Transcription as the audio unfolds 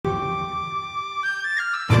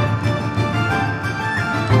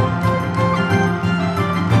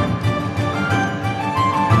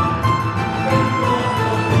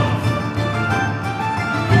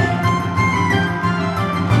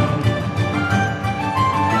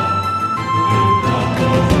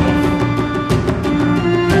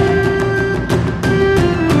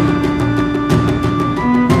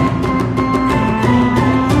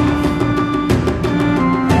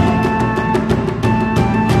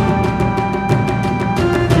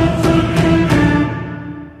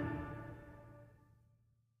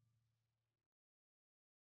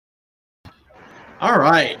All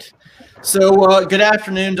right. So good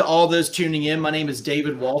afternoon to all those tuning in. My name is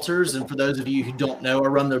David Walters, and for those of you who don't know, I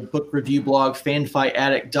run the book review blog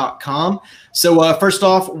fanfightaddict.com. So first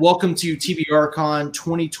off, welcome to TBRCon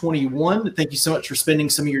 2021. Thank you so much for spending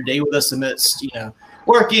some of your day with us amidst,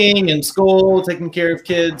 working and school, taking care of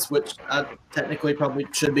kids, which I technically probably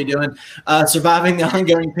should be doing, surviving the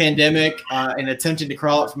ongoing pandemic, and attempting to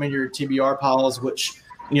crawl out from under your TBR piles, which,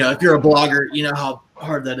 if you're a blogger, you know how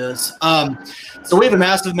hard that is. So we have a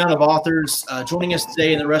massive amount of authors joining us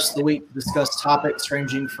today and the rest of the week to discuss topics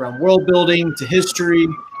ranging from world building to history,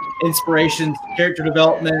 inspirations, character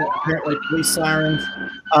development, apparently police sirens,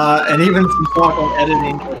 and even some talk on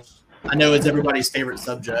editing, which I know is everybody's favorite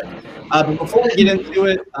subject. But before we get into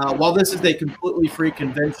it, while this is a completely free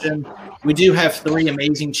convention, we do have 3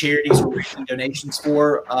 amazing charities we're raising donations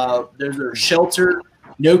for. There's our Shelter,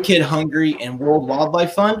 No Kid Hungry, and World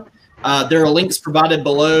Wildlife Fund. There are links provided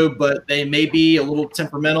below, but they may be a little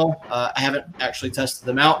temperamental. I haven't actually tested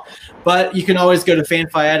them out, but you can always go to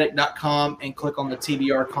fanfightaddict.com and click on the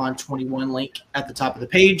TBRCon 21 link at the top of the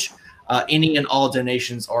page. Any and all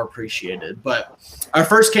donations are appreciated. But our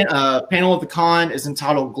first panel of the con is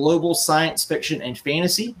entitled Global Science Fiction and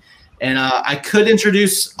Fantasy. And I could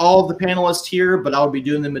introduce all of the panelists here, but I would be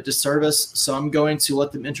doing them a disservice. So I'm going to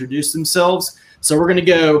let them introduce themselves. So we're going to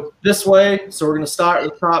go this way. So we're going to start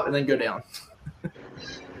at the top and then go down.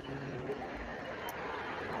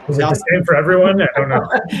 Is it the same for everyone? I don't know.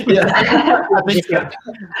 Yeah, I think so.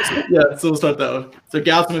 Yeah, so we'll start that one. So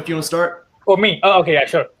Gautam, if you want to start. Oh, me? Oh, okay, yeah,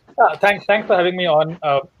 sure. Thanks for having me on.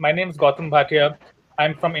 My name is Gautam Bhatia.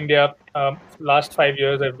 I'm from India. Last 5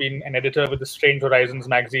 years, I've been an editor with the Strange Horizons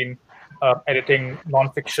magazine, editing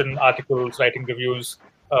nonfiction articles, writing reviews.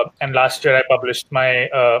 And last year, I published my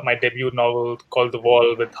my debut novel called The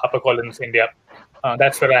Wall with HarperCollins India.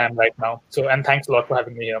 That's where I am right now. And thanks a lot for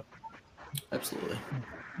having me here. Absolutely.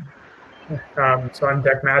 So I'm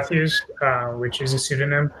Deck Matthews, which is a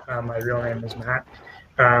pseudonym. My real name is Matt.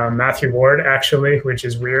 Matthew Ward, actually, which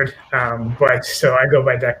is weird. But so I go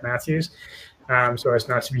by Deck Matthews, so as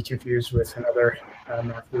not to be confused with another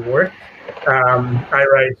Matthew Ward. I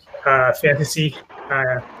write fantasy,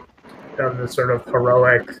 the sort of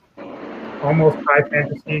heroic, almost high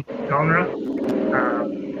fantasy genre.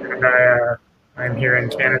 And I'm here in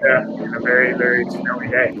Canada on a very, very snowy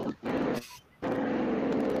day.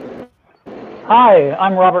 Hi,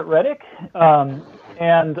 I'm Robert Reddick,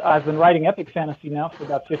 and I've been writing epic fantasy now for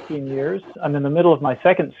about 15 years. I'm in the middle of my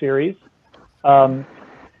 2nd series, and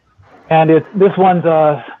this one's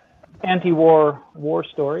a anti-war war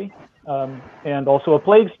story, and also a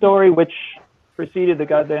plague story, which preceded the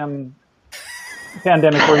goddamn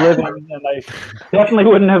pandemic we're living in, and I definitely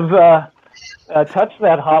wouldn't have touched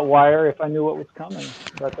that hot wire if I knew what was coming,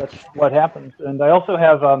 but that's what happens. And I also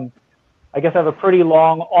have, I guess I have a pretty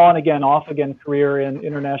long on-again, off-again career in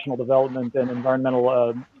international development and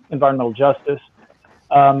environmental justice.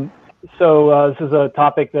 So this is a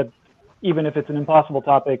topic that, even if it's an impossible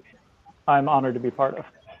topic, I'm honored to be part of.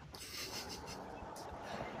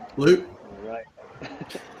 Luke? All right.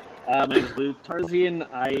 My name is Luke Tarzian.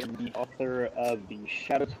 I am the author of the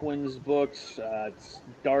Shadow Twins books. It's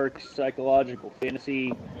dark psychological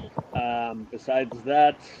fantasy. Besides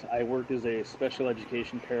that, I work as a special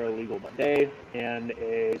education paralegal by day and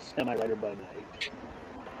a semi-writer by night.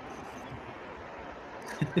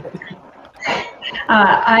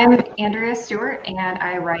 I'm Andrea Stewart, and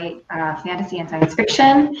I write fantasy and science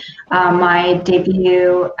fiction. My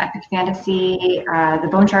debut epic fantasy, The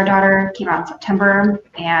Bone Shard Daughter, came out in September,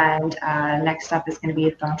 and next up is going to be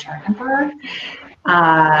The Bone Shard Emperor,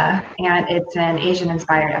 and it's an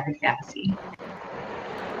Asian-inspired epic fantasy.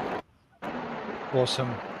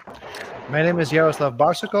 Awesome. My name is Yaroslav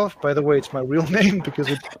Barsukov. By the way, it's my real name because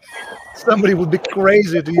somebody would be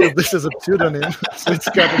crazy to use this as a pseudonym, so it's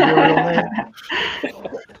got to be a real name.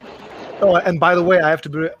 Oh, and by the way, I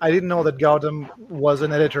didn't know that Gautam was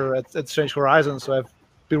an editor at Strange Horizons, so I've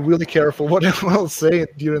been really careful what I'll say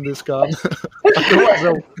during this con. Otherwise,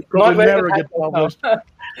 I'll probably never get published at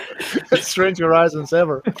Strange Horizons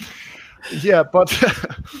ever. Yeah, but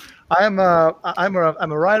I'm a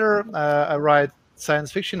writer. I write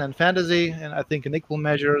science fiction and fantasy, and I think in equal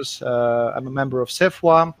measures. I'm a member of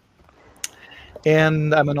CEFWA,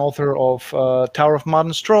 and I'm an author of Tower of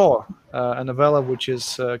Modern Straw, a novella which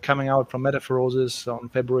is coming out from Metaphorosis on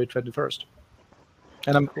February 21st.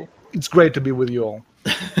 And it's great to be with you all.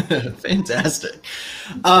 Fantastic.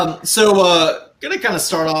 So gonna kind of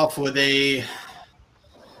start off with a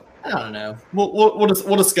I don't know.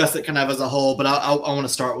 We'll discuss it kind of as a whole, but I want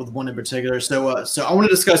to start with one in particular. So I want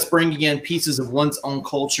to discuss bringing in pieces of one's own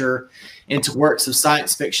culture into works of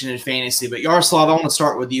science fiction and fantasy. But Yaroslav, I want to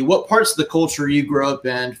start with you. What parts of the culture you grew up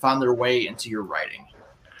in found their way into your writing?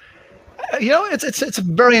 It's a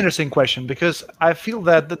very interesting question, because I feel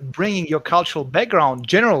that bringing your cultural background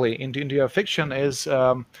generally into your fiction is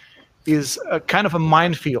a kind of a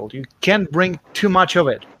minefield. You can't bring too much of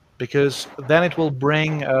it, because then it will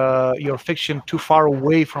bring your fiction too far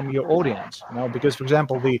away from your audience. Because, for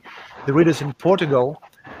example, the readers in Portugal,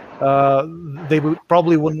 they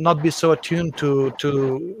probably would not be so attuned to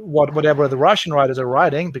whatever the Russian writers are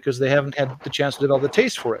writing, because they haven't had the chance to develop the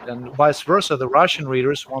taste for it, and vice versa. The Russian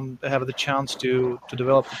readers won't have the chance to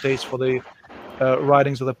develop the taste for the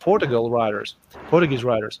writings of the Portuguese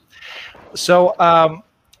writers. So I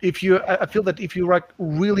feel that if you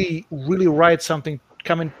really write something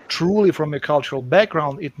coming truly from a cultural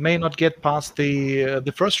background, it may not get past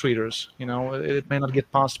the first readers. It may not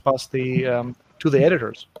get past the to the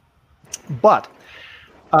editors. But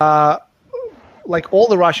like all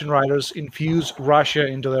the Russian writers infuse Russia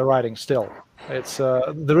into their writing still. It's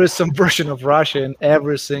there is some version of Russia in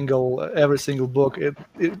every single book.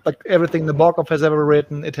 Like everything Nabokov has ever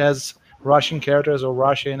written, it has Russian characters or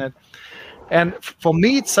Russia in it. And for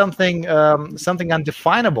me, it's something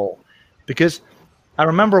undefinable, because I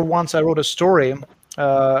remember once I wrote a story.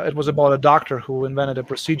 It was about a doctor who invented a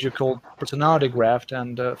procedure called personality graft,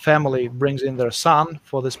 and a family brings in their son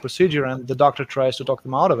for this procedure, and the doctor tries to talk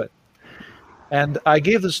them out of it. And I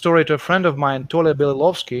gave the story to a friend of mine, Tolia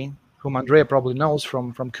Belilovsky, whom Andrea probably knows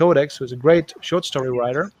from Codex, who's a great short story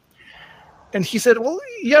writer. And he said, well,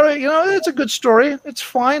 yeah, it's a good story, it's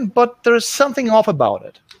fine, but there's something off about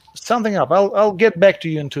it. Something up. I'll get back to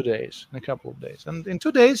you in 2 days, in a couple of days. And in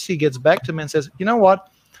 2 days, he gets back to me and says, you know what?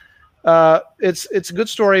 It's a good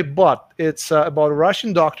story, but it's about a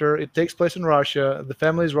Russian doctor. It takes place in Russia. The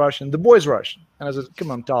family is Russian. The boy's Russian. And I said,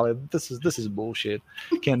 "Come on, Talia, this is bullshit.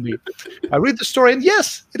 It can't be." I read the story, and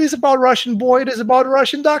yes, it is about a Russian boy. It is about a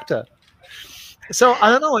Russian doctor. So I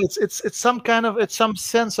don't know. It's some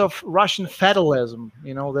sense of Russian fatalism.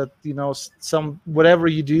 Some whatever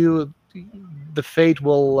you do, the fate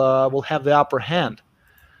will have the upper hand.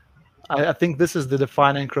 I think this is the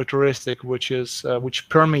defining characteristic, which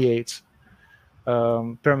permeates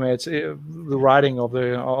the writing of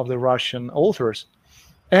the Russian authors.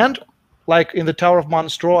 And like in the Tower of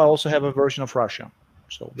Monstro, I also have a version of Russia.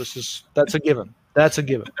 So that's a given. That's a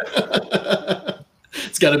given.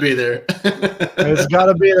 It's got to be there. It's got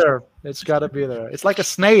to be there. It's got to be there. It's like a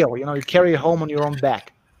snail. You carry it home on your own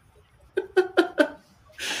back.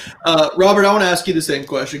 Robert, I want to ask you the same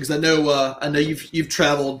question, because I know you've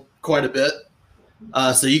traveled quite a bit,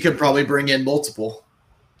 so you could probably bring in multiple.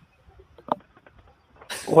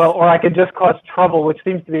 Well, or I could just cause trouble, which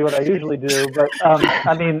seems to be what I usually do. But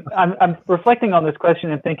I mean, I'm reflecting on this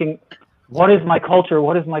question and thinking, what is my culture?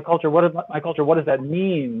 What is my culture? What is my culture? What does that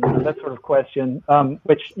mean? That sort of question,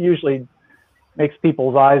 which usually makes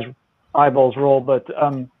people's eyeballs roll. But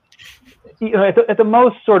at the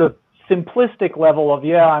most sort of simplistic level of,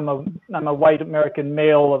 yeah, I'm a white American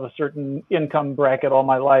male of a certain income bracket all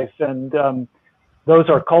my life, and those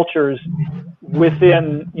are cultures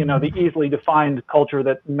within the easily defined culture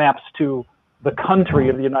that maps to the country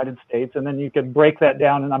of the United States, and then you can break that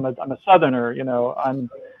down, and I'm a Southerner,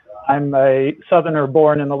 I'm a Southerner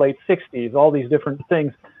born in the late '60s, all these different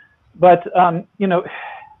things, but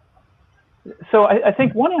so I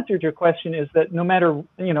think one answer to your question is that no matter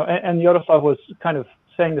and Yaroslav was kind of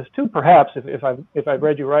saying this too, perhaps, if I've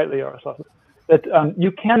read you rightly, Yaroslav, that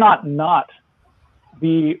you cannot not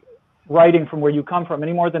be writing from where you come from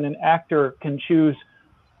any more than an actor can choose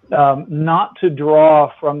not to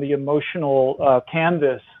draw from the emotional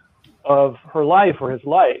canvas of her life or his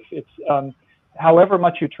life. It's however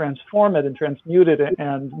much you transform it and transmute it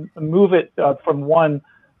and move it from one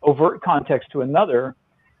overt context to another,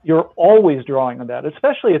 you're always drawing on that,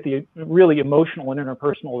 especially at the really emotional and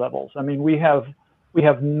interpersonal levels. I mean, we have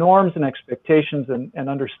norms and expectations and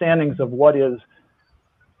understandings of what is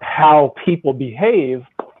how people behave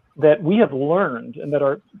that we have learned and that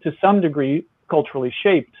are to some degree culturally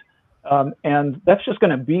shaped, and that's just going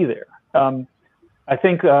to be there. I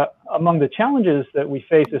think among the challenges that we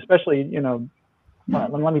face, especially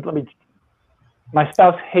let me. My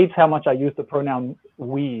spouse hates how much I use the pronoun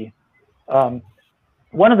we.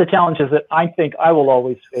 One of the challenges that I think I will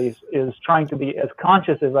always face is trying to be as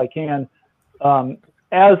conscious as I can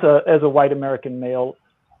as a white American male,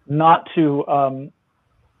 not to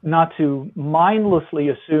mindlessly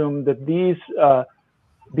assume that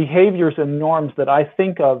behaviors and norms that I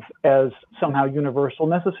think of as somehow universal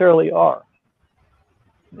necessarily are.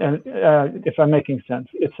 And if I'm making sense,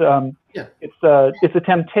 it's a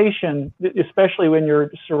temptation, especially when you're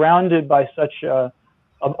surrounded by such a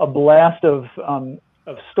blast of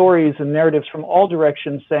stories and narratives from all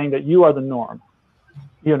directions saying that you are the norm.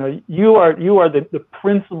 You know, you are the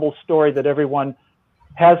principal story that everyone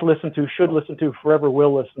has listened to, should listen to, forever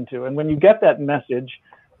will listen to. And when you get that message,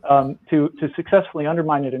 to successfully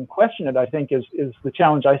undermine it and question it, I think is the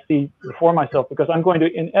challenge I see before myself, because I'm going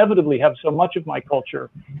to inevitably have so much of my culture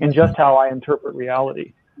in just how I interpret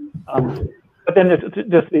reality. But then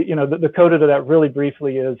just the coda to that really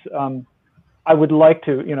briefly is I would like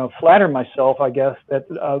to flatter myself, I guess, that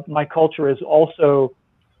my culture is also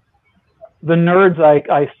the nerds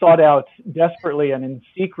I sought out desperately and in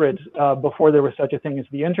secret before there was such a thing as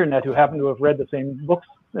the internet, who happened to have read the same books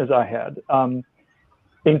as I had.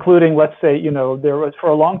 Including, let's say, there was,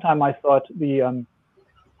 for a long time, I thought the,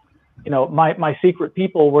 my secret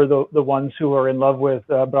people were the ones who were in love with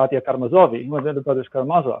Bratya Karamazovi, the brothers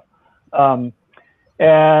Karamazov.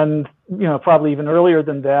 And, probably even earlier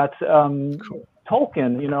than that, cool.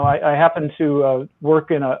 Tolkien, I happened to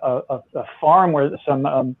work in a farm where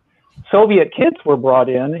some Soviet kids were brought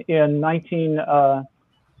in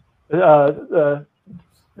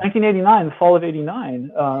 1989, the fall of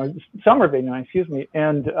 '89, summer of '89, excuse me,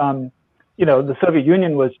 and the Soviet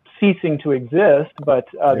Union was ceasing to exist, but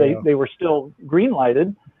they were still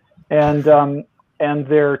green-lighted, and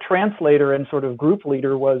their translator and sort of group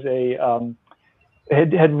leader was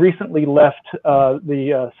had recently left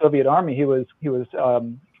the Soviet army. He was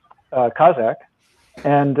Kazakh,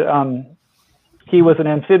 and he was an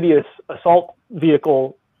amphibious assault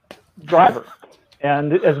vehicle driver.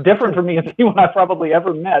 And as different from me as anyone I've probably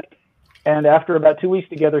ever met. And after about 2 weeks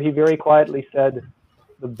together, he very quietly said,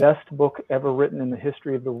 "The best book ever written in the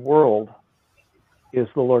history of the world is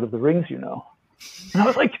The Lord of the Rings, And I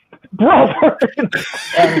was like, brother!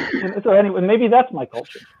 and so anyway, maybe that's my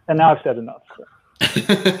culture. And now I've said enough. So.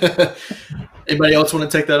 Anybody else want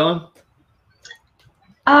to take that on?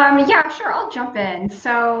 Yeah, sure. I'll jump in.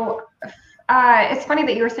 So it's funny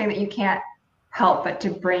that you were saying that you can't help but to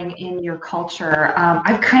bring in your culture.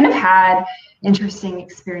 I've kind of had interesting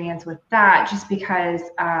experience with that, just because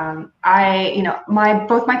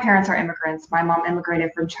both my parents are immigrants. My mom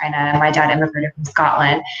immigrated from China and my dad immigrated from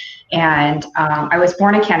Scotland. And I was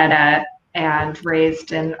born in Canada and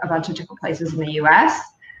raised in a bunch of different places in the US.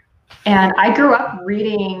 And I grew up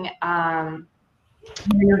reading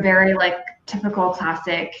your very typical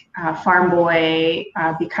classic farm boy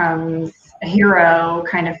becomes a hero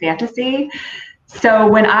kind of fantasy. So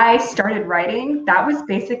when I started writing, that was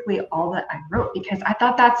basically all that I wrote, because I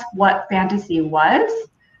thought that's what fantasy was.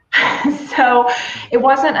 So it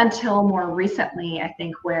wasn't until more recently, I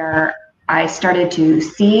think, where I started to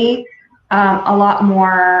see a lot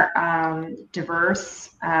more diverse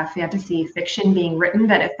fantasy fiction being written,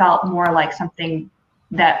 that it felt more like something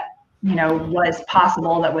that was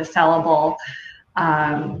possible, that was sellable.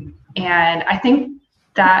 And I think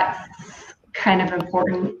that's kind of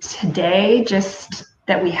important today, just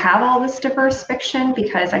that we have all this diverse fiction,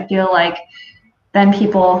 because I feel like then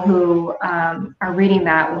people who are reading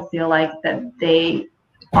that will feel like that they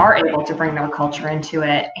are able to bring their culture into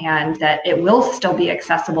it, and that it will still be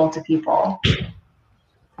accessible to people.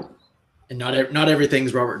 And not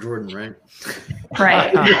everything's Robert Jordan, right?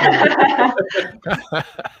 Right.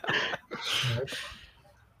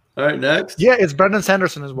 All right, next. Yeah, it's Brandon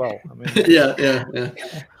Sanderson as well. I mean, yeah. Yeah,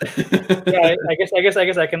 I guess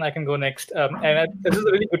I can go next. This is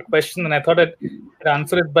a really good question, and I thought I'd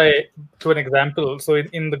answer it through an example. So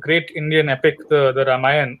in the great Indian epic, the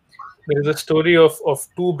Ramayana, there is a story of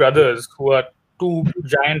two brothers who are two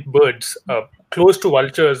giant birds, close to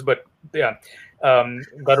vultures, but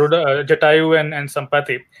Garuda, Jatayu and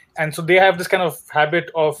Sampati. And so they have this kind of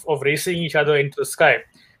habit of racing each other into the sky.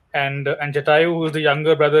 And Jatayu, who's the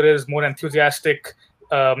younger brother, is more enthusiastic.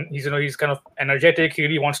 He's kind of energetic. He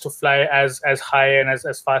really wants to fly as high and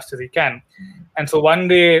as fast as he can. And so one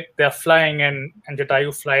day they're flying, and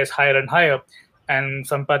Jatayu flies higher and higher. And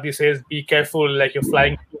Sampati says, "Be careful, you're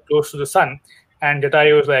flying too close to the sun." And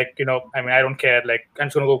Jatayu is like, I don't care. I'm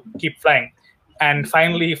just gonna go keep flying. And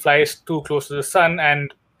finally he flies too close to the sun,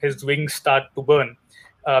 and his wings start to burn.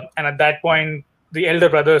 And at that point, the elder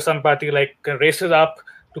brother Sampati races up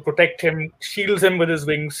to protect him, shields him with his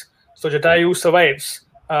wings. So Jatayu survives.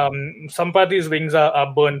 Sampati's wings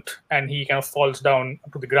are burnt, and he kind of falls down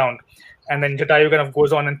to the ground. And then Jatayu kind of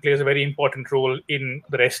goes on and plays a very important role in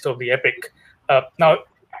the rest of the epic. Now,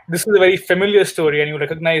 this is a very familiar story, and you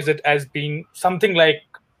recognize it as being something like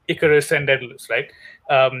Icarus and Daedalus, right?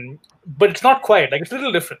 But it's not quite like it's a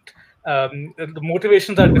little different. The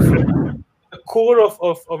motivations are different. The core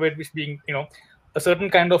of it is being, a certain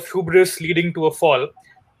kind of hubris leading to a fall.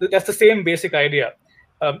 That's the same basic idea.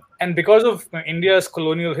 And because of India's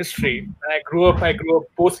colonial history, I grew up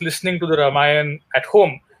both listening to the Ramayana at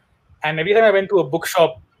home, and every time I went to a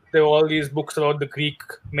bookshop, there were all these books about the Greek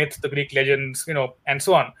myths, the Greek legends, and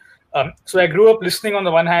so on. So I grew up listening on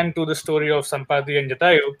the one hand to the story of Sampati and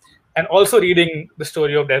Jatayu, and also reading the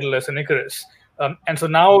story of Daedalus and Icarus. And so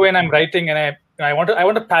now when I'm writing and I want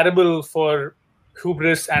a parable for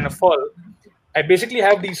hubris and a fall, I basically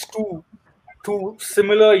have these two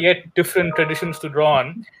similar yet different traditions to draw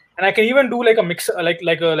on, and I can even do like a mix,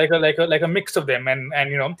 like a mix of them, and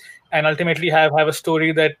ultimately have a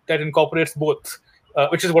story that incorporates both,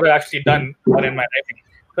 which is what I've actually done in my writing.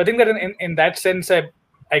 So I think that in that sense,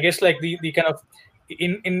 I guess like the kind of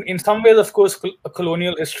in some ways, of course,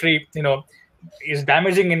 colonial history, is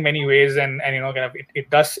damaging in many ways, and kind of it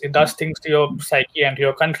does things to your psyche and to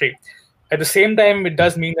your country. At the same time, it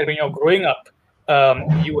does mean that when you're growing up,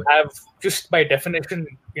 you have just by definition,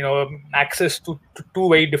 access to two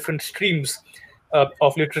very different streams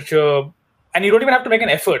of literature, and you don't even have to make an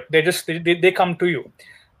effort. They come to you.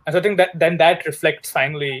 And so I think that then that reflects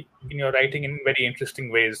finally in your writing in very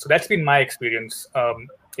interesting ways. So that's been my experience.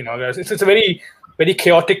 It's a very, very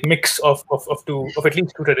chaotic mix of at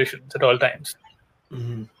least two traditions at all times.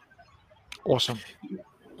 Mm-hmm. Awesome.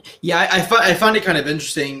 Yeah, I find it kind of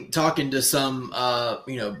interesting talking to some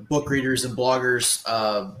book readers and bloggers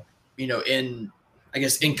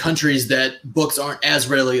in countries that books aren't as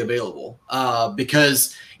readily available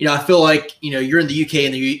because I feel like you're in the UK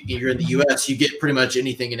and you're in the US, you get pretty much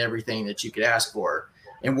anything and everything that you could ask for,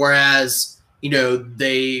 and whereas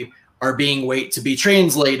they are being wait to be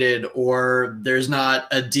translated, or there's not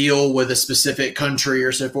a deal with a specific country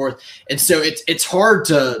or so forth, and so it's hard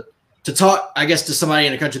to talk, I guess, to somebody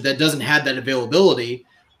in a country that doesn't have that availability.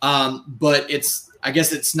 But I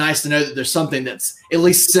guess it's nice to know that there's something that's at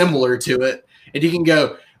least similar to it. And you can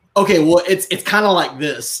go, okay, well, it's kind of like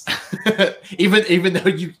this, even though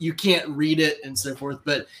you can't read it and so forth.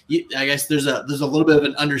 But I guess there's a little bit of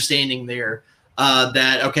an understanding there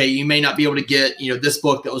that, okay, you may not be able to get, this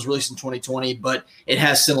book that was released in 2020, but it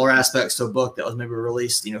has similar aspects to a book that was maybe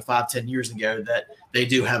released, 5-10 years ago that they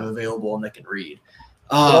do have available and they can read.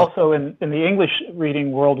 But also in the English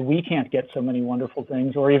reading world, we can't get so many wonderful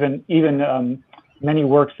things, or even many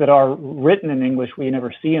works that are written in English we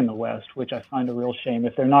never see in the West, which I find a real shame.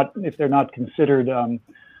 If they're not considered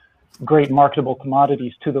great marketable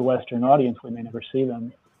commodities to the Western audience, we may never see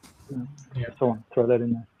them. Yeah. So throw that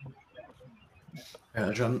in there.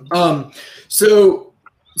 Yeah, John. So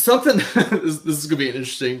something this is gonna be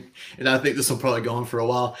interesting, and I think this will probably go on for a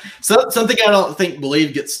while. So something I don't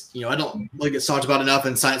believe gets talked about enough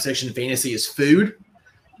in science fiction and fantasy is food.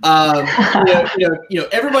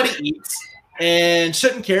 Everybody eats, and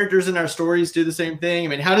shouldn't characters in our stories do the same thing? I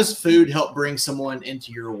mean, how does food help bring someone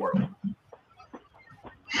into your world?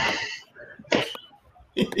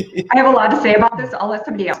 I have a lot to say about this. I'll let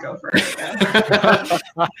somebody else go first.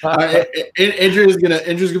 All right, Andrew's gonna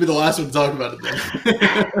be the last one to talk about it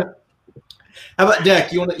then. How about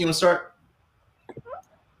Deck? You want to start?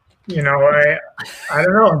 I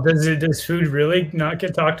don't know. Does food really not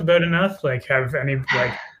get talked about enough?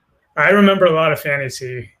 I remember a lot of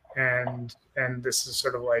fantasy, and this is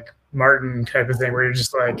sort of like Martin type of thing where you're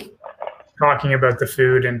just like talking about the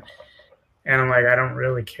food and I'm like, I don't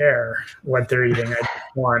really care what they're eating. I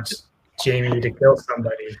just want Jamie to kill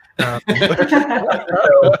somebody.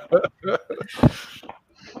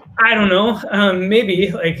 I don't know.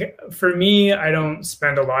 Maybe for me, I don't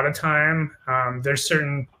spend a lot of time. There's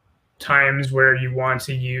certain times where you want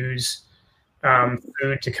to use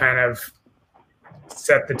food to kind of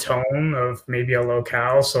set the tone of maybe a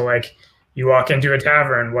locale. So you walk into a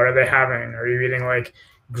tavern, what are they having? Are you eating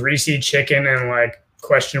greasy chicken and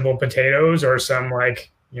questionable potatoes, or some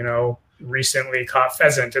recently caught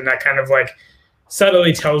pheasant? And that kind of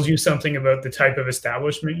subtly tells you something about the type of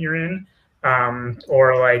establishment you're in.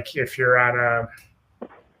 Or if you're at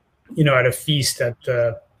a feast at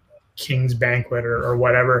the King's Banquet or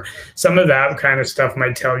whatever, some of that kind of stuff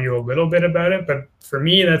might tell you a little bit about it. But for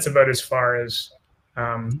me, that's about as far as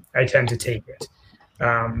I tend to take it.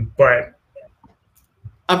 But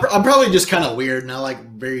I'm probably just kind of weird, and I like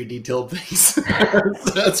very detailed things. So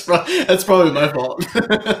that's probably my fault.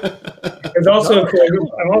 It's also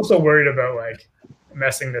I'm also worried about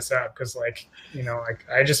messing this up because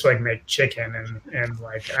I just make chicken and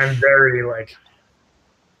I'm very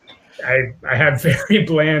I have very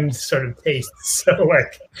bland sort of tastes, so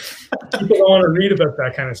like people don't want to read about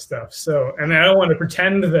that kind of stuff. So, and I don't want to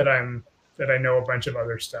pretend that I know a bunch of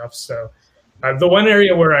other stuff. So, the one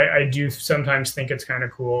area where I do sometimes think it's kind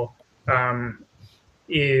of cool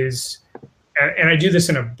is, and I do this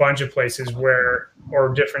in a bunch of places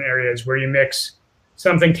or different areas where you mix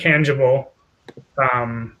something tangible,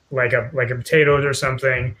 like a potatoes or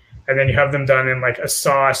something, and then you have them done in like a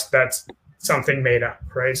sauce that's something made up,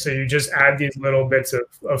 right? So you just add these little bits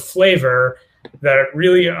of flavor that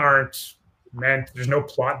really aren't meant, there's no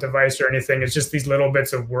plot device or anything. It's just these little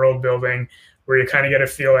bits of world building where you kind of get a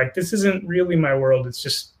feel like this isn't really my world. It's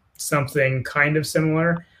just something kind of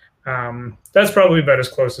similar. That's probably about as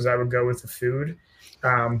close as I would go with the food.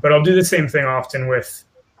 But I'll do the same thing often with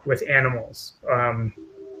animals.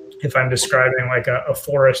 If I'm describing like a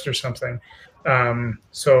forest or something.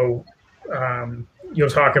 You'll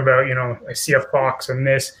talk about, I see a fox and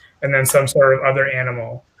this, and then some sort of other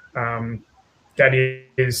animal that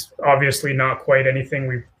is obviously not quite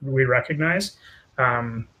anything we recognize,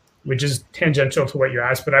 which is tangential to what you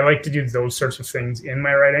asked. But I like to do those sorts of things in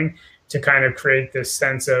my writing to kind of create this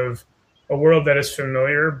sense of a world that is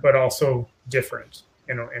familiar, but also different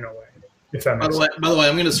in a way. If that makes sense. By the way,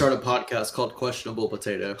 I'm going to start a podcast called Questionable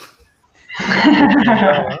Potato.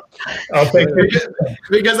 I'll take it.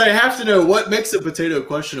 Because I have to know what makes a potato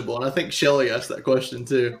questionable, and I think Shelley asked that question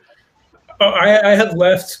too. Oh, I have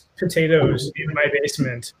left potatoes in my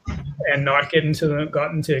basement and not gotten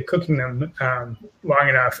to cooking them long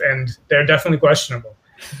enough, and they're definitely questionable.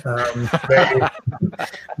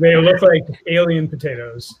 They look like alien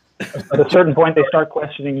potatoes. At a certain point, they start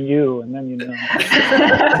questioning you, and then you know.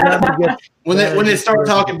 when they start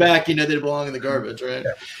talking back, they belong in the garbage, right?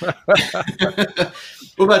 Yeah.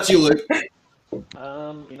 What about you, Luke?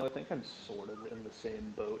 I think I'm sort of in the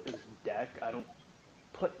same boat as Deck. I don't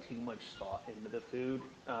put too much thought into the food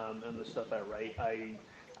and the stuff I write. I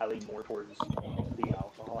lean more towards the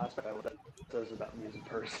alcohol aspect. I know what that says about me as a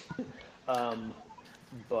person.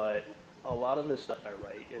 But a lot of the stuff I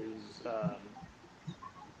write is.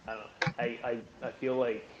 I don't know. I feel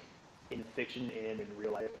like in fiction and in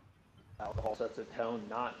real life, alcohol sets a tone,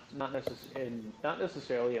 not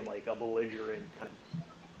necessarily in like a belligerent kind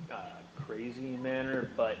of crazy manner,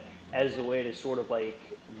 but as a way to sort of like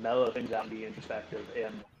mellow things out and be introspective.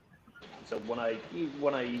 And so when I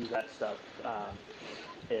use that stuff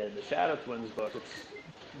in the Shadow Twins book, it's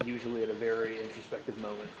usually at a very introspective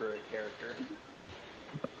moment for a character.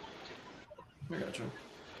 I gotcha.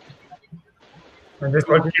 I'm just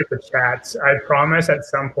looking at the chats. I promise at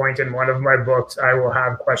some point in one of my books I will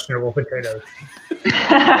have questionable potatoes.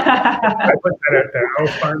 I put that out there. I'll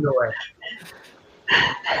find a way.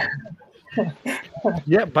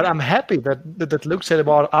 Yeah, but I'm happy that Luke said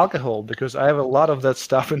about alcohol, because I have a lot of that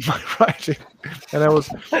stuff in my writing, and I was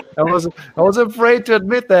afraid to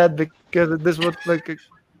admit that, because this was like,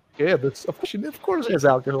 of course there's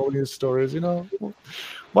alcohol in his stories,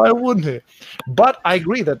 Why wouldn't he? But I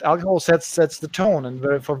agree that alcohol sets the tone,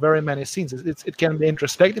 and for very many scenes, it can be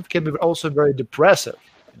introspective, can be also very depressive.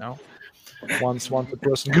 Once a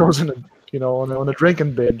person goes on a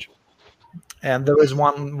drinking binge, and there is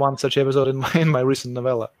one such episode in my recent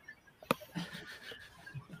novella.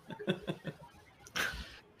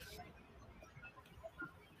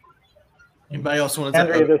 Anybody else want to?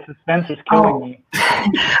 Andrea, the suspense is killing me.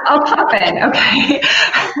 I'll pop in. Okay.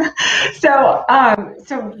 So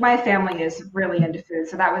my family is really into food,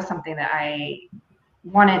 so that was something that I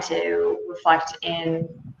wanted to reflect in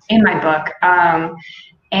my book.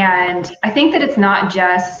 And I think that it's not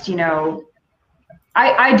just,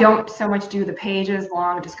 I don't so much do the pages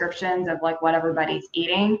long descriptions of like what everybody's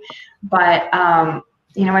eating, but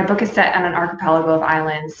my book is set on an archipelago of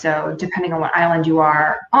islands. So depending on what island you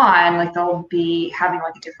are on, like they'll be having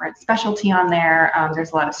like a different specialty on there.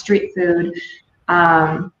 There's a lot of street food.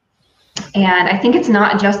 And I think it's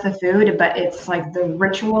not just the food, but it's like the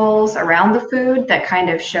rituals around the food that kind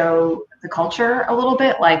of show the culture a little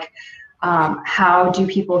bit. Like how do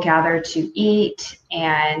people gather to eat,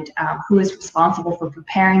 and who is responsible for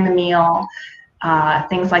preparing the meal,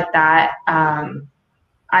 things like that.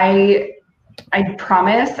 I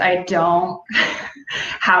promise I don't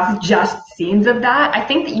have just scenes of that. I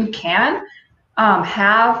think that you can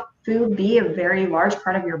have food be a very large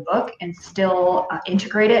part of your book and still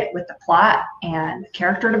integrate it with the plot and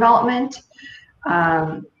character development.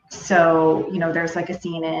 So, there's like a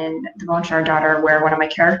scene in The Bone Shard Daughter where one of my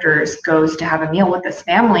characters goes to have a meal with this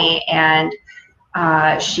family, and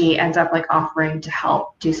she ends up like offering to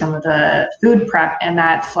help do some of the food prep, and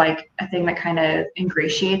that's like a thing that kind of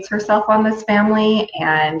ingratiates herself on this family.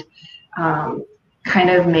 And kind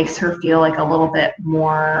of makes her feel like a little bit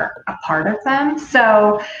more a part of them.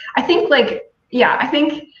 So I think I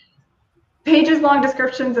think pages long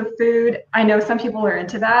descriptions of food, I know some people are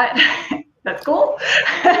into that. That's cool.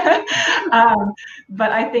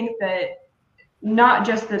 But I think that not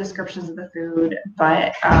just the descriptions of the food,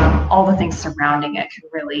 but all the things surrounding it can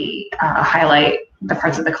really highlight the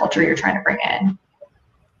parts of the culture you're trying to bring in.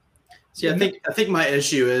 See, I think my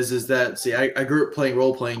issue is that I grew up playing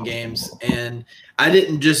role-playing games, and I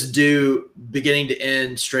didn't just do beginning to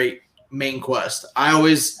end straight main quest. I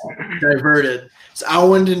always diverted. So I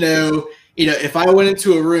wanted to know, if I went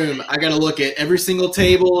into a room, I got to look at every single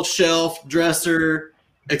table, shelf, dresser,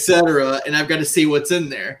 etc., and I've got to see what's in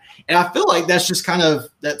there. And I feel like that's kind of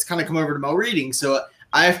come over to my reading. So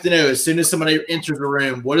I have to know, as soon as somebody enters the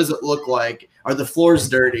room, what does it look like? Are the floors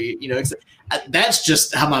dirty? That's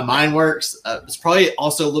just how my mind works. It's probably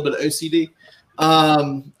also a little bit of OCD.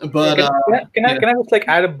 Can I just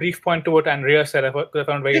add a brief point to what Andrea said? I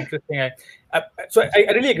found very interesting. So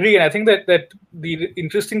I really agree, and I think that the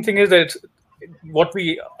interesting thing is that what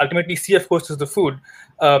we ultimately see, of course, is the food.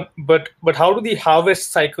 But how do the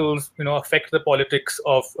harvest cycles, affect the politics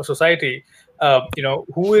of a society?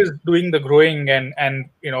 Who is doing the growing, and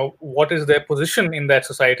what is their position in that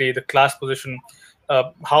society, the class position?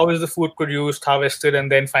 How is the food produced, harvested, and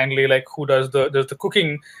then finally, who does the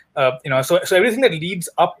cooking? So everything that leads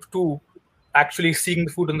up to actually seeing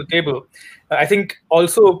the food on the table, I think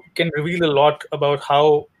also can reveal a lot about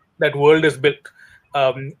how that world is built.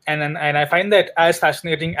 And I find that as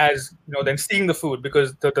fascinating as then seeing the food,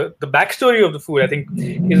 because the backstory of the food, I think,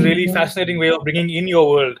 is really fascinating way of bringing in your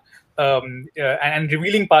world and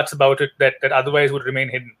revealing parts about it that otherwise would remain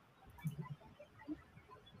hidden.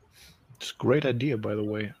 It's a great idea, by the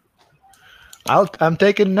way. I'm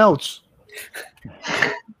taking notes.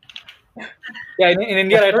 Yeah, in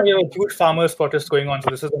India right now, you have a huge farmers protest going on,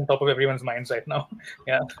 so this is on top of everyone's minds right now.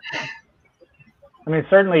 Yeah. I mean,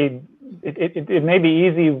 certainly, it may be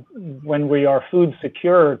easy when we are food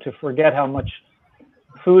secure to forget how much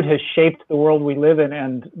food has shaped the world we live in,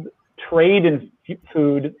 and trade in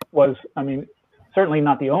food was, certainly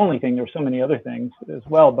not the only thing. There were so many other things as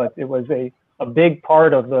well, but it was a big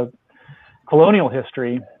part of the colonial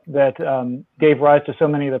history that gave rise to so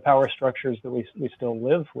many of the power structures that we still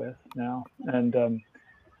live with now. And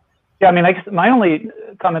I guess my only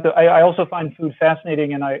comment, though, I also find food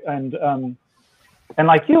fascinating, and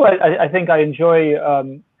like you, I think I enjoy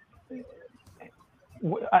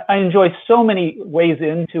so many ways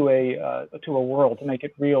into a world to make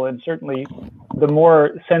it real, and certainly the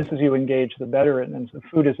more senses you engage, the better. And so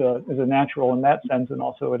food is a natural in that sense, and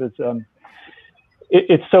also it is.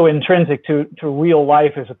 It's so intrinsic to real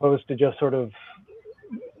life as opposed to just sort of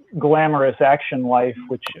glamorous action life,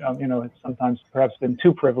 which it's sometimes perhaps been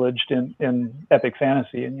too privileged in epic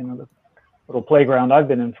fantasy, and the little playground I've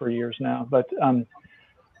been in for years now. But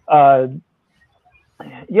I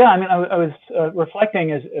was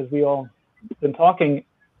reflecting as we all been talking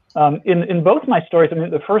in both my stories.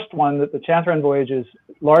 The first one, that the Chathran voyage, is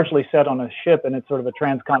largely set on a ship, and it's sort of a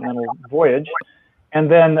transcontinental voyage. And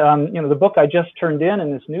then, the book I just turned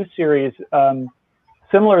in this new series,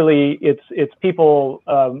 similarly, it's people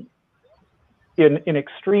in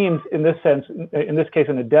extremes, in this sense, in this case,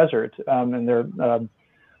 in a desert, and they're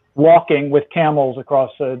walking with camels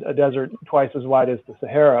across a desert twice as wide as the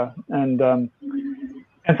Sahara. And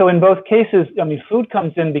so in both cases, food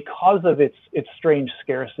comes in because of its strange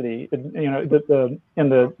scarcity. In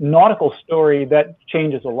the nautical story, that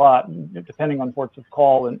changes a lot depending on ports of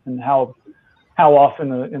call and how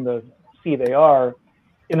often in the sea they are.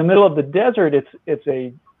 In the middle of the desert, it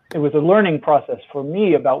was a learning process for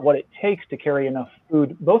me about what it takes to carry enough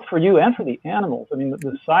food, both for you and for the animals.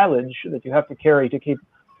 The silage that you have to carry to keep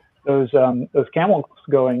those camels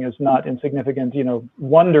going is not insignificant.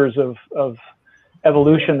 Wonders of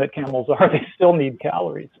evolution that camels are. They still need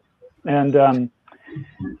calories, and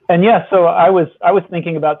yeah. So I was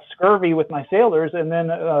thinking about scurvy with my sailors, and then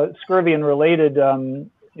scurvy and related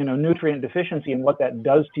nutrient deficiency and what that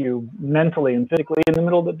does to you mentally and physically in the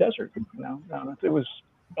middle of the desert. It was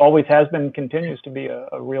always has been, continues to be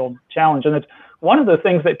a real challenge, and it's one of the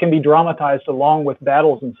things that can be dramatized along with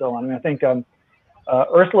battles and so on. I think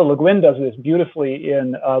Ursula Le Guin does this beautifully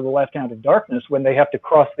in The Last Count of Darkness, when they have to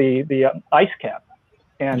cross the ice cap,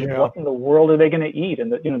 and what in the world are they going to eat?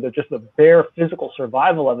 And just the bare physical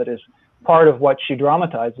survival of it is part of what she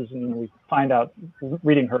dramatizes, and we find out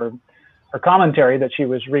reading her commentary that she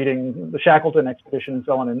was reading the Shackleton Expedition and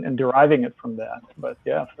so on, and deriving it from that. But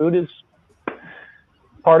yeah, food is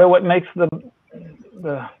part of what makes the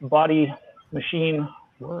body machine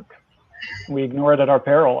work. We ignore it at our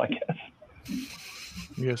peril, I guess.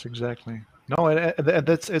 Yes, exactly. No, and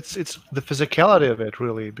that's it's the physicality of it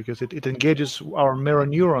really, because it engages our mirror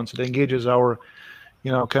neurons. It engages our,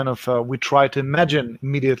 kind of we try to imagine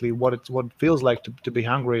immediately what it feels like to be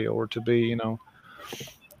hungry or to be,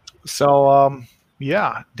 So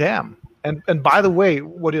yeah, damn. And by the way,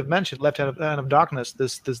 what you've mentioned, Left Hand of Darkness,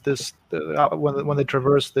 this when they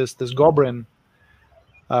traverse this Gobrin,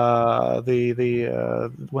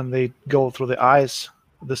 when they go through the ice,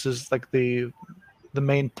 this is like the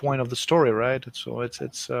main point of the story, right? So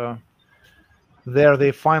it's there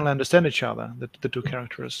they finally understand each other, the two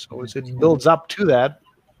characters. So it builds up to that,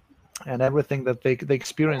 and everything that they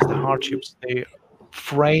experience, the hardships, they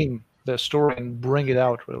frame their story and bring it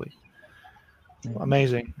out really.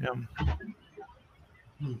 Amazing. Yeah.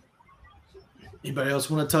 Anybody else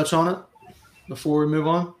want to touch on it before we move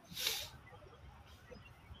on?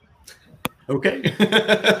 Okay.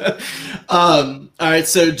 All right.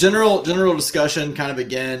 So general discussion kind of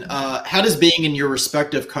again. How does being in your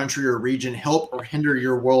respective country or region help or hinder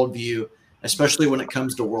your worldview, especially when it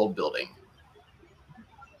comes to world building?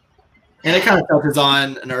 And it kind of touches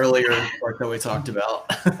on an earlier part that we talked about,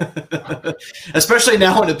 especially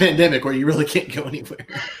now in a pandemic where you really can't go anywhere.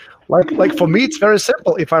 Like for me, it's very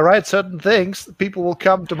simple. If I write certain things, people will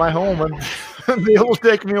come to my home and they will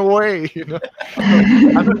take me away.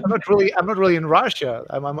 I'm not really in Russia.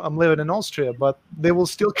 I'm living in Austria, but they will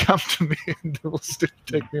still come to me and they will still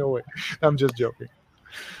take me away. I'm just joking.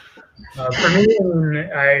 For me,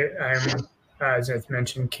 I'm as I've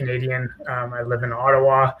mentioned, Canadian. I live in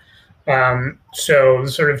Ottawa. So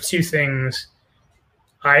sort of two things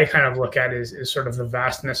I kind of look at is sort of the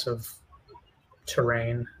vastness of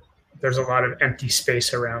terrain. There's a lot of empty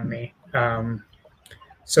space around me.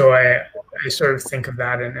 So I sort of think of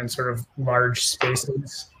that in sort of large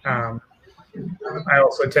spaces. I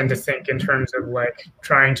also tend to think in terms of like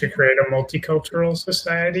trying to create a multicultural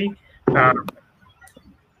society.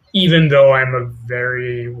 Even though I'm a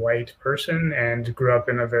very white person and grew up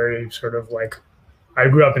in a very sort of like, I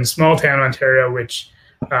grew up in small town Ontario, which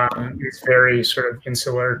is very sort of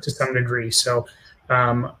insular to some degree. So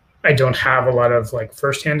I don't have a lot of like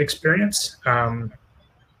firsthand experience kind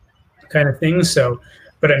of things. So,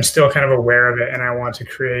 but I'm still kind of aware of it. And I want to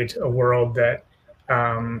create a world that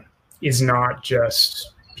is not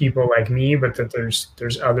just people like me, but that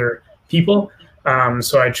there's other people.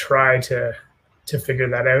 So I try to figure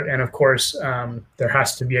that out. And of course, there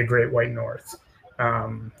has to be a Great White North.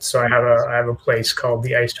 So I have a place called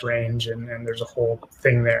the Ice Range, and there's a whole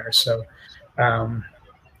thing there. So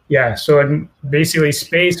yeah, so basically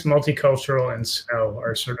space, multicultural, and snow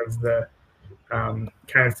are sort of the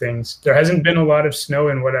kind of things. There hasn't been a lot of snow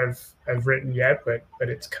in what I've written yet, but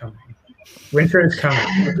it's coming. Winter is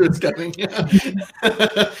coming. Winter is coming. Yeah.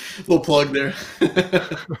 Little plug there.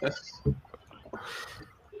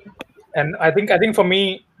 And I think for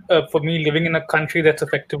me living in a country that's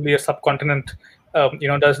effectively a subcontinent,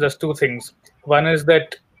 does two things. One is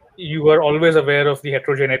that you are always aware of the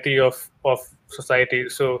heterogeneity of society.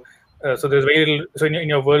 So there's very little. So in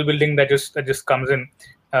your world building that just comes in,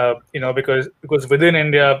 because within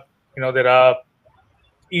India, there are,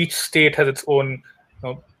 each state has its own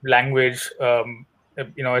language,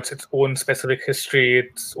 it's its own specific history,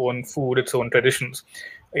 its own food, its own traditions.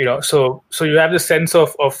 So you have this sense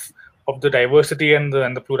of the diversity and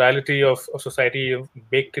the plurality of society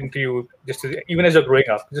baked into you even as you're growing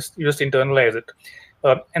up. You just internalize it.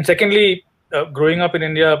 And secondly, growing up in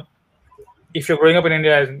India, if you're growing up in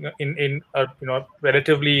India in a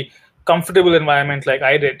relatively comfortable environment like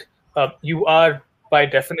I did, you are by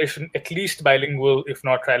definition at least bilingual, if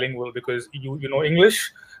not trilingual, because you know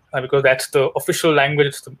English, because that's the official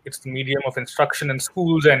language. It's the medium of instruction in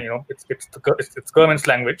schools, and it's government's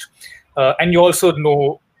language, and you also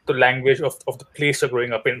know the language of the place you're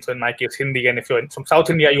growing up in. So in my case, Hindi, and if you're from South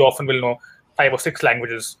India, you often will know 5 or 6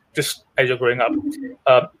 languages just as you're growing up,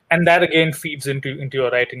 and that again feeds into your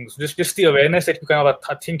writings. Just the awareness that you kind of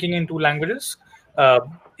are thinking in 2 languages,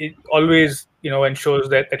 it always ensures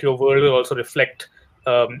that your world will also reflect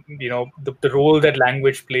the role that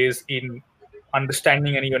language plays in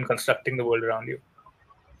understanding and even constructing the world around you.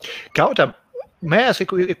 Gautam, may I ask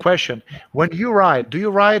a question? When you write, do you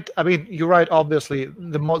write? I mean, you write obviously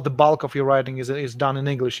the bulk of your writing is done in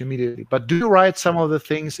English immediately. But do you write some of the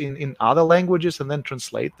things in other languages and then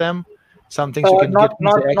translate them? Some things you can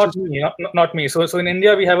not me. So in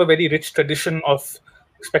India we have a very rich tradition of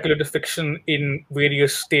speculative fiction in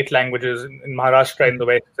various state languages. In Maharashtra in the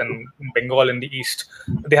west and in Bengal in the east,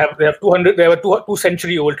 they have a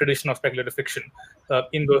 2-century-old tradition of speculative fiction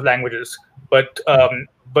in those languages. But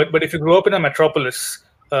if you grow up in a metropolis,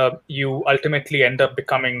 you ultimately end up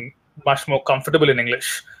becoming much more comfortable in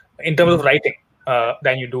English in terms of writing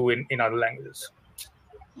than you do in other languages.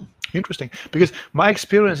 Interesting, because my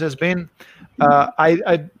experience has been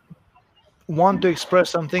I want to express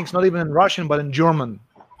some things not even in Russian but in German,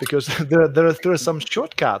 because there are some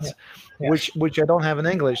shortcuts which I don't have in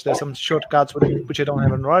English. There's some shortcuts which I don't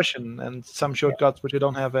have in Russian, and some shortcuts which I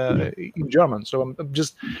don't have in German. So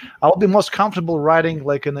I'll be most comfortable writing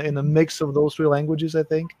like in a mix of those three languages, I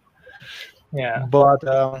think. Yeah. But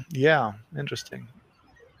yeah, interesting.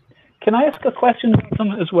 Can I ask a question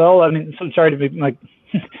as well? I mean, so sorry to be like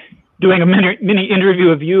doing a mini interview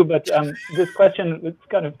of you, but this question it's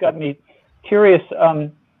kind of got me curious.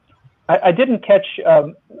 I didn't catch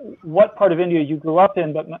what part of India you grew up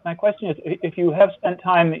in, but my question is, if you have spent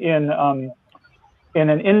time in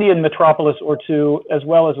an Indian metropolis or two, as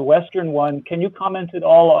well as a Western one, can you comment at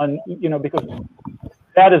all on, because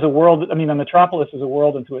that is a world, I mean, a metropolis is a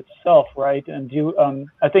world unto itself, right? And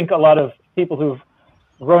I think a lot of people who've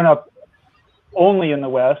grown up only in the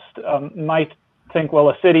West might think, well,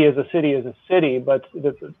 a city is a city is a city, but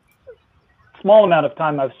the small amount of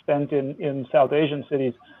time I've spent in South Asian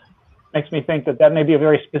cities makes me think that may be a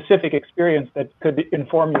very specific experience that could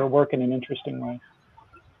inform your work in an interesting way.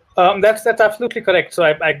 That's absolutely correct. So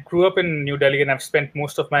I grew up in New Delhi, and I've spent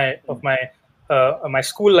most of my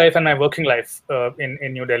school life and my working life in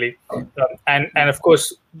New Delhi. And of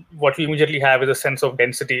course, what we immediately have is a sense of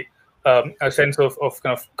density, a sense of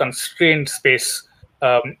kind of constrained space,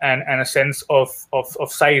 and a sense of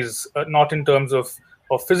size, not in terms of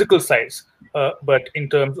physical size, but in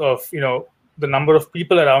terms of the number of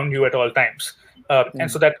people around you at all times.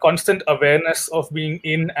 And so that constant awareness of being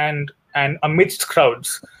in and amidst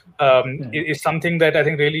crowds is something that I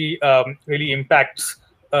think really impacts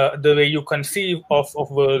the way you conceive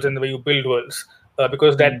of worlds and the way you build worlds,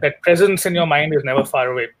 because that presence in your mind is never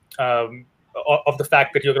far away of the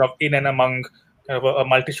fact that you're kind of in and among kind of a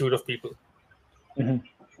multitude of people.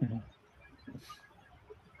 Mm-hmm. Mm-hmm.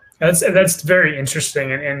 That's very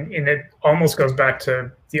interesting, and it almost goes back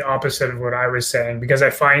to the opposite of what I was saying, because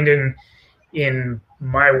I find in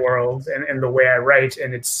my world and the way I write,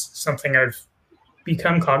 and it's something I've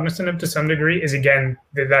become cognizant of to some degree, is again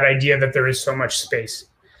that idea that there is so much space,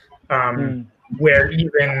 where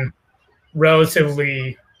even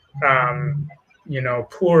relatively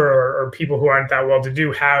poor or people who aren't that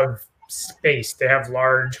well-to-do have space. They have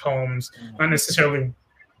large homes, not necessarily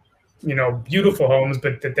beautiful homes,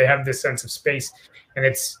 but that they have this sense of space. And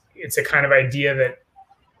it's a kind of idea that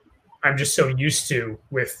I'm just so used to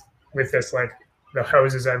with this, like the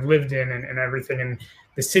houses I've lived in and everything. And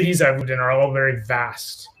the cities I've lived in are all very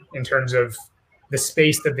vast in terms of the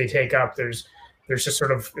space that they take up. There's just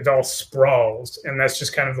sort of, it all sprawls. And that's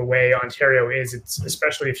just kind of the way Ontario is. It's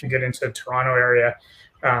especially if you get into the Toronto area.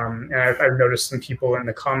 And I've noticed some people in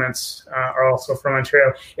the comments are also from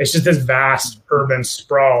Ontario. It's just this vast urban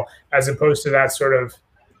sprawl, as opposed to that sort of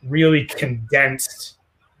really condensed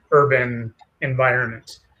urban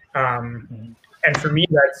environment. And for me,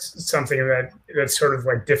 that's something that's sort of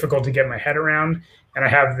like difficult to get my head around. And I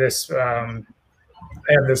have this sort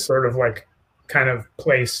of like kind of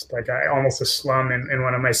place, like almost a slum in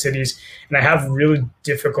one of my cities, and I have really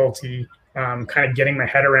difficulty kind of getting my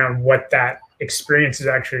head around what that experience is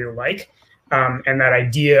actually like, and that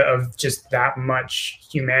idea of just that much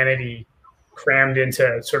humanity crammed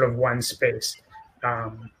into sort of one space.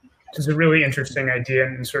 It's a really interesting idea,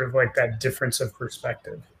 and sort of like that difference of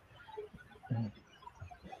perspective.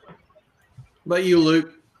 But you,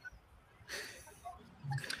 Luke?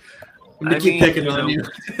 I keep picking on you.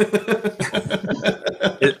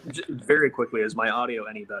 Very quickly, is my audio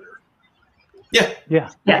any better? Yeah.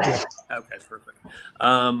 Yes. Okay, perfect.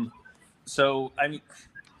 So, I mean,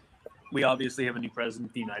 we obviously have a new president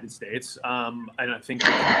of the United States, and I think we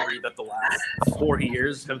can agree that the last 4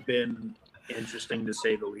 years have been interesting, to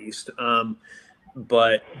say the least.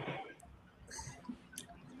 But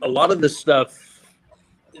a lot of the stuff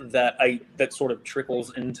that sort of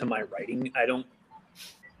trickles into my writing,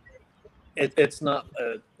 it's not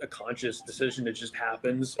a conscious decision. It just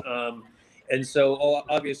happens. And so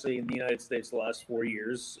obviously in the United States, the last 4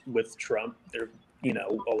 years with Trump, there,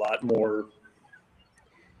 a lot more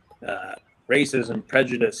racism,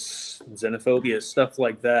 prejudice, xenophobia, stuff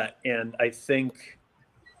like that. And I think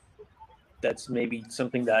that's maybe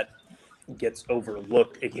something that gets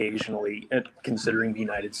overlooked occasionally, considering the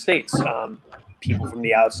United States. People from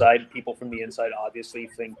the outside, people from the inside obviously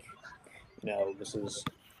think, this is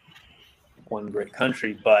one great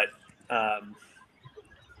country, but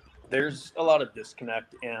there's a lot of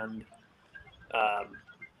disconnect. And,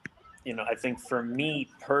 I think for me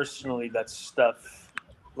personally, that stuff,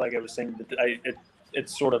 like I was saying,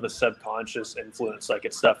 it's sort of a subconscious influence. Like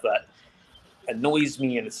it's stuff that annoys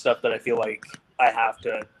me, and it's stuff that I feel like I have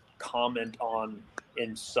to comment on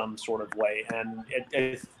in some sort of way. And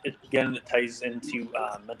it again, it ties into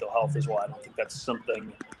mental health as well. I don't think that's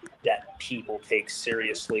something that people take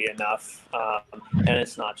seriously enough. And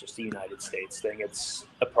it's not just a United States thing. It's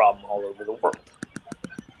a problem all over the world.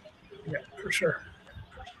 Yeah, for sure.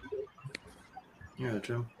 Yeah,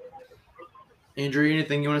 Joe. Andrew,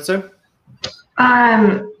 anything you want to say?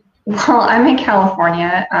 Well, I'm in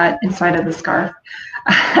California, inside of the scarf.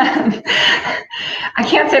 I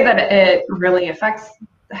can't say that it really affects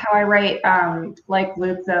how I write. Like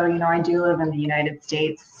Luke, though, you know, I do live in the United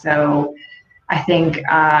States, so I think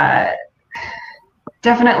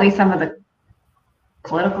definitely some of the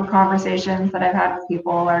political conversations that I've had with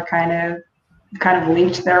people are kind of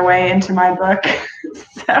leaked their way into my book.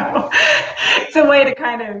 So it's a way to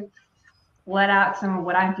kind of let out some of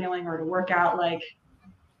what I'm feeling, or to work out, like,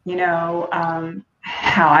 you know,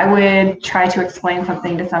 how I would try to explain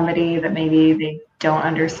something to somebody that maybe they don't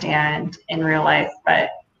understand in real life, but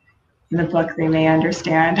in the book they may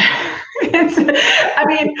understand.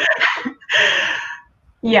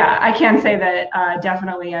 Yeah, I can say that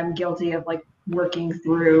definitely I'm guilty of like working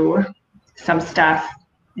through some stuff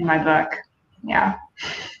in my book. Yeah.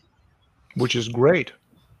 Which is great.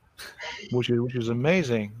 Which is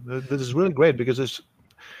amazing. This is really great, because it's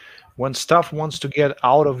when stuff wants to get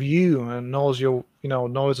out of you and knows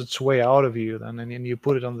its way out of you, and you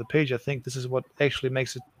put it on the page. I think this is what actually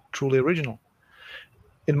makes it truly original.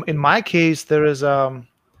 In my case, there is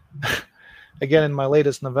again, in my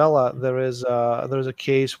latest novella, there is a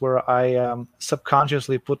case where I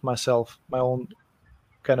subconsciously put my own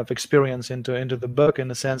kind of experience into the book, in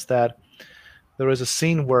the sense that there is a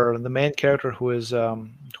scene where the main character, who is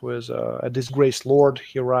a disgraced lord,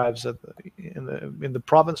 he arrives in the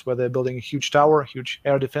province where they're building a huge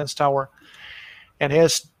air defense tower, and he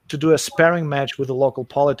has to do a sparring match with the local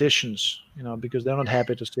politicians, because they're not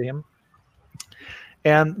happy to see him.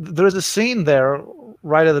 And there is a scene there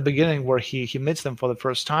right at the beginning where he meets them for the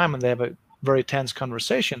first time, and they have a very tense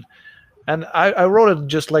conversation. And I wrote it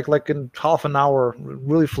just like in half an hour,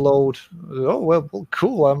 really flowed. Oh, well,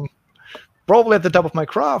 cool. I'm probably at the top of my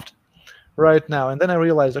craft right now. And then I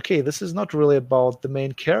realized, okay, this is not really about the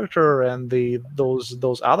main character and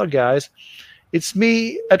those other guys. It's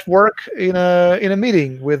me at work in a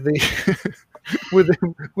meeting with the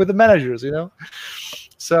with the managers,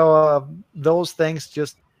 So those things,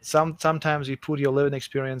 just sometimes you put your living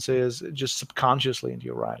experiences just subconsciously into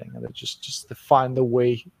your writing, and it just to find the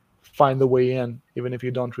way in, even if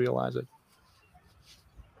you don't realize it.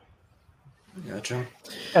 Gotcha.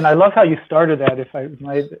 And I love how you started that, if I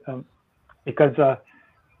might, because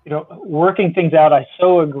working things out, I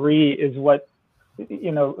so agree, is what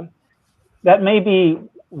that may be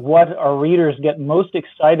what our readers get most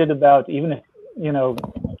excited about, even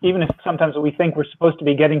if sometimes we think we're supposed to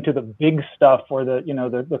be getting to the big stuff, or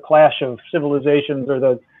the clash of civilizations, or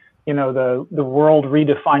the world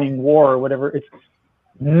redefining war, or whatever. It's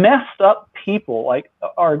messed up people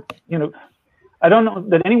I don't know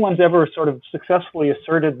that anyone's ever sort of successfully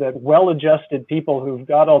asserted that well-adjusted people who've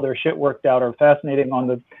got all their shit worked out are fascinating on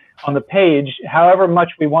the page. However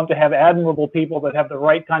much we want to have admirable people that have the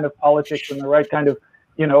right kind of politics and the right kind of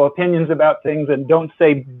opinions about things and don't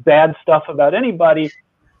say bad stuff about anybody,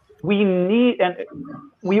 and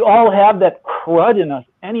we all have that crud in us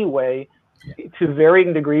anyway, to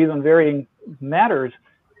varying degrees on varying matters.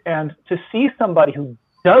 And to see somebody who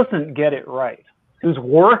doesn't get it right, who's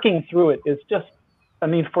working through it, is just,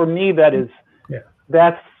 for me,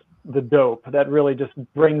 that's the dope. That really just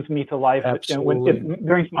brings me to life. Absolutely. It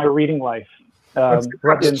brings my reading life. So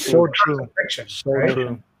true. Fiction, So right?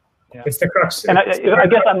 true. Yeah. It's the crux. And I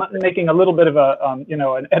guess I'm making a little bit of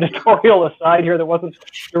an editorial aside here that wasn't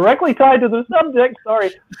directly tied to the subject.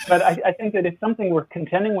 Sorry, but I think that it's something we're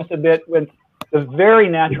contending with a bit, with the very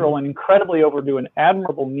natural and incredibly overdue and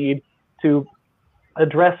admirable need to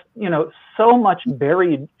address so much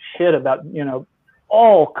buried shit about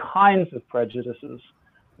all kinds of prejudices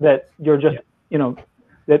that you're just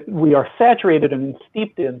that we are saturated and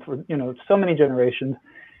steeped in for so many generations.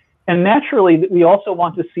 And naturally, we also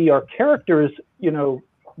want to see our characters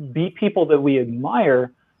be people that we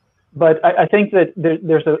admire. But I think that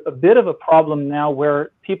there's a bit of a problem now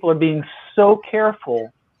where people are being so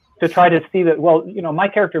careful to try to see that, well, my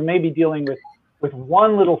character may be dealing with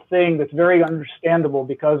one little thing that's very understandable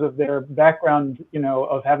because of their background,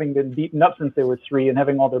 of having been beaten up since they were 3 and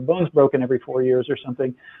having all their bones broken every 4 years or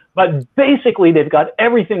something. But basically, they've got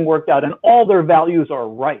everything worked out and all their values are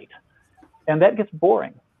right. And that gets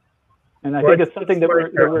boring. And I think it's something that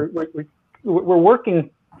we're we're working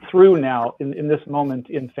through now in this moment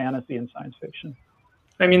in fantasy and science fiction.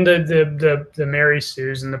 I mean, the Mary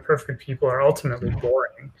Sues and the Perfect People are ultimately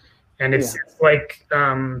boring, and it's like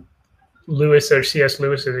Lewis or C.S.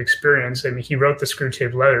 Lewis's experience. I mean, he wrote the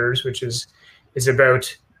Screwtape Letters, which is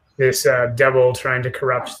about this devil trying to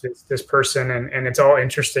corrupt this person, and it's all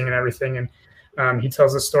interesting and everything. And he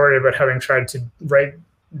tells a story about having tried to write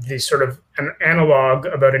the sort of an analog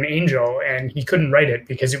about an angel, and he couldn't write it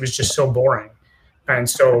because it was just so boring and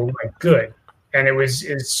so like good. And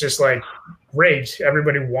it's just like, great,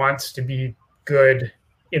 everybody wants to be good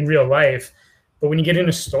in real life, but when you get in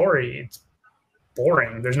a story, it's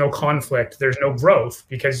boring. There's no conflict, there's no growth,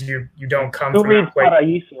 because you don't come from a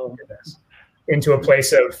place into a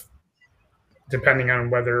place of, depending on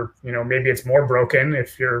whether, you know, maybe it's more broken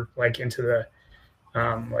if you're like into the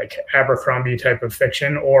like Abercrombie type of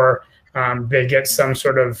fiction, or they get some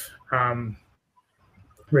sort of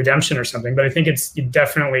redemption or something. But I think it's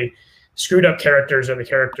definitely screwed up characters are the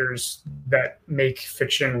characters that make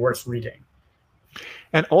fiction worth reading.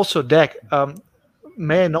 And also, Deck,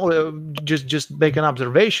 may I know, just make an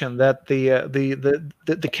observation that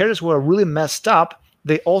the characters who are really messed up,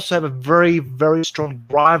 they also have a very, very strong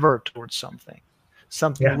driver towards something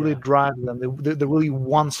really drives them. They really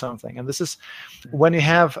want something. And this is when you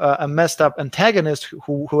have a messed up antagonist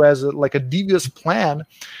who has like a devious plan.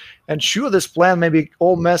 And sure, this plan may be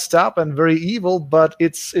all messed up and very evil, but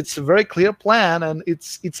it's a very clear plan, and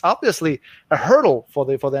it's obviously a hurdle for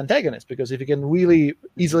the antagonist, because if you can really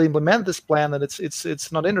easily implement this plan, then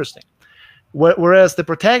it's not interesting. Whereas the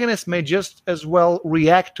protagonist may just as well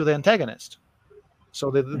react to the antagonist. So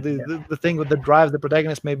the thing that drives the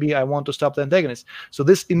protagonist may be, I want to stop the antagonist. So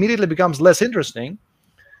this immediately becomes less interesting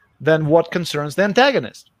than what concerns the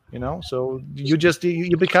antagonist. You know, so you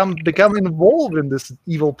become involved in this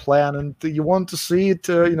evil plan, and you want to see it,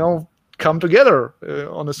 you know, come together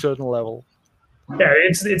on a certain level. Yeah,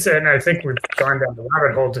 and I think we've gone down the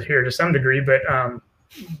rabbit hole here to some degree, but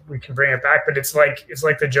we can bring it back. But it's like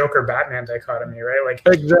the Joker Batman dichotomy, right? Like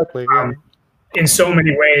exactly. In so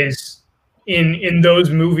many ways, in those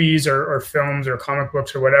movies or films or comic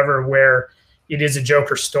books or whatever, where it is a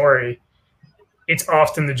Joker story, it's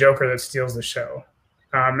often the Joker that steals the show.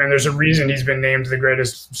 And there's a reason he's been named the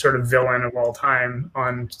greatest sort of villain of all time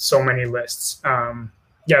on so many lists.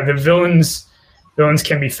 The villains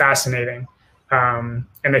can be fascinating. And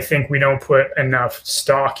I think we don't put enough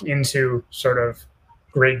stock into sort of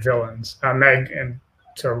great villains. And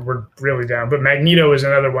so we're really down. But Magneto is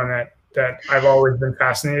another one that I've always been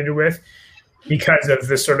fascinated with, because of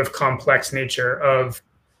the sort of complex nature of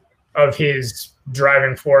his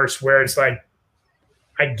driving force, where it's like,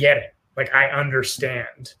 I get it. Like, I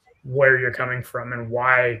understand where you're coming from and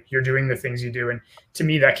why you're doing the things you do. And to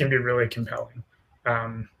me, that can be really compelling.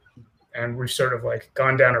 And we've sort of like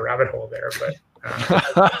gone down a rabbit hole there, but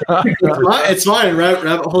it's fine.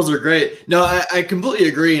 Rabbit holes are great. No, I completely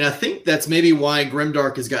agree. And I think that's maybe why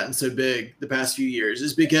Grimdark has gotten so big the past few years,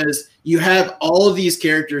 is because you have all of these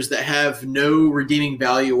characters that have no redeeming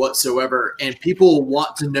value whatsoever. And people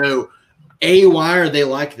want to know, A, why are they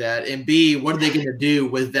like that? And B, what are they going to do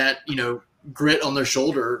with that, you know, grit on their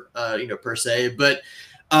shoulder, you know, per se. But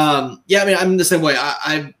I mean, I'm the same way.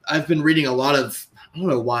 I've been reading a lot of, I don't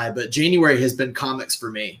know why, but January has been comics for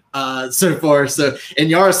me so far. So, and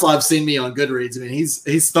Yaroslav's seen me on Goodreads. I mean,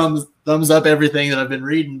 he's thumbs up everything that I've been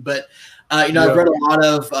reading. But I've read a lot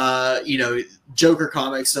of Joker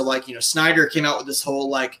comics. So like, Snyder came out with this whole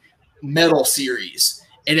like Metal series,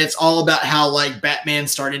 and it's all about how like Batman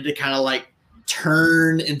started to kind of like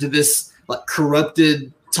turn into this like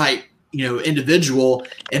corrupted type individual,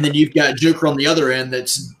 and then you've got Joker on the other end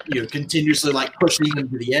that's continuously like pushing him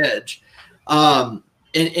to the edge. And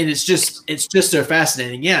it's just so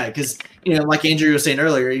fascinating, because like Andrew was saying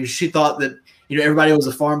earlier, she thought that everybody was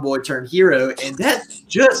a farm boy turned hero, and that's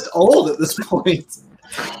just old at this point.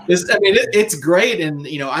 It's great, and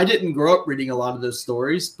I didn't grow up reading a lot of those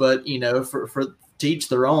stories, but for to each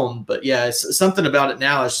their own. But yeah, it's something about it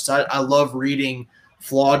now. It's just I love reading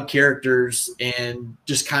flawed characters and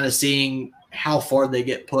just kind of seeing how far they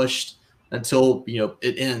get pushed until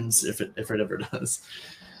it ends, if it ever does.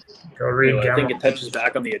 Go read. I think it touches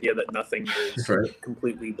back on the idea that nothing is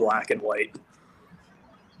completely black and white.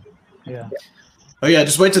 Yeah. Oh yeah,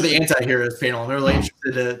 just wait till the anti-heroes panel. I'm really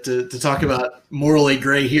interested to talk about morally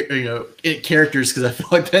gray characters, because I feel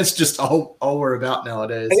like that's just all we're about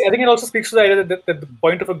nowadays. I think it also speaks to the idea that the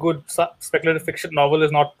point of a good speculative fiction novel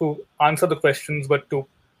is not to answer the questions, but to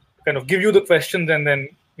kind of give you the questions and then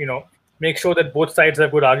make sure that both sides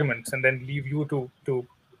have good arguments, and then leave you to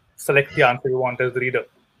select the answer you want as the reader.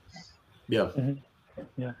 Yeah. Mm-hmm.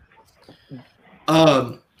 Yeah.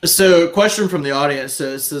 So, question from the audience. So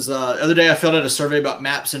it says, the other day I filled out a survey about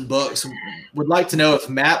maps and books. Would like to know if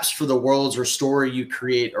maps for the worlds or story you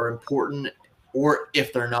create are important, or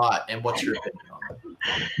if they're not, and what's your opinion on it?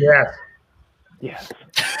 Yes. Yes.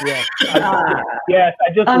 Yes. Yes.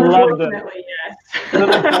 I just love them. Yes.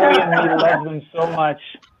 Little boy in me loves them so much.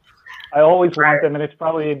 I always want them, and it's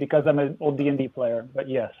probably because I'm an old D&D player. But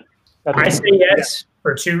yes. I say yes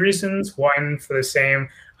for two reasons. One, for the same.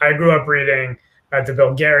 I grew up reading the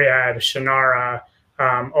Belgariad, Shannara,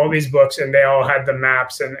 all these books, and they all had the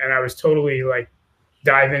maps, and I was totally like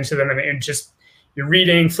dive into them, and just you're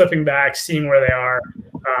reading, flipping back, seeing where they are.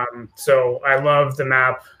 So I love the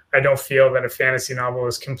map. I don't feel that a fantasy novel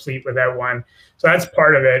is complete without one. So that's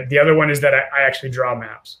part of it. The other one is that I actually draw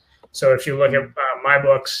maps. So if you look at my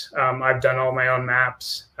books, I've done all my own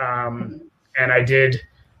maps, and I did,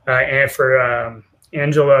 and for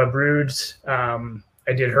Angela Brood's,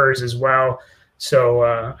 I did hers as well. So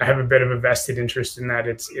I have a bit of a vested interest in that.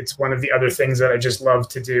 It's one of the other things that I just love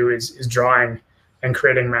to do is drawing and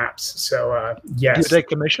creating maps. So yes. Do you take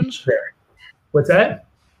commissions? What's that?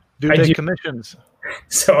 Do you take commissions?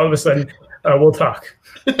 So all of a sudden, we'll talk.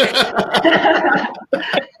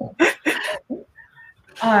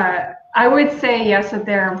 I would say yes, that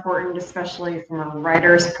they're important, especially from a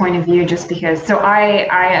writer's point of view, just because. So I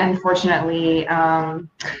unfortunately, I'm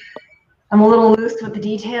a little loose with the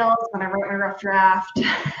details when I write my rough draft.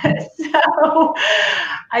 So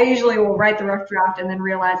I usually will write the rough draft and then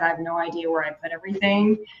realize I have no idea where I put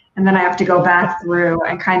everything. And then I have to go back through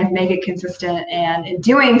and kind of make it consistent. And in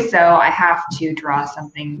doing so, I have to draw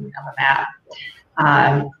something of a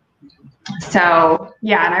map. So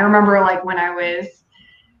yeah, and I remember like when I was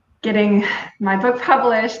getting my book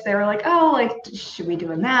published, they were like, oh, like, should we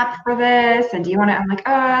do a map for this? And do you want to, I'm like,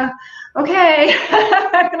 okay.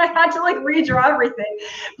 And I had to like redraw everything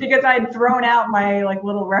because I'd thrown out my like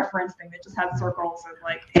little reference thing that just had circles of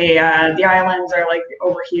like, hey, the islands are like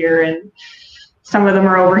over here and some of them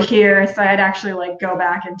are over here. So I'd actually like go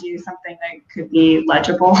back and do something that could be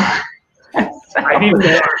legible. So. I've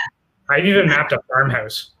even mapped a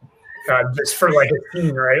farmhouse just for like a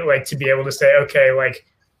scene, right? Like to be able to say, okay, like,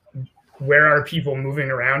 where are people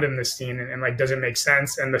moving around in this scene, and like, does it make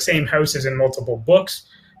sense? And the same house is in multiple books.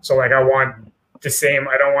 So like, I want the same,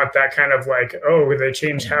 I don't want that kind of like, oh, they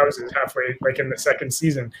changed houses halfway, like in the second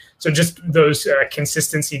season. So just those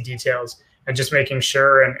consistency details and just making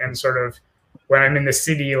sure and sort of when I'm in the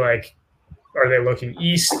city, like, are they looking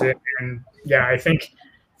east? And yeah, I think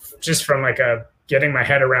just from like getting my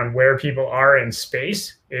head around where people are in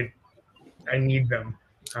space, I need them.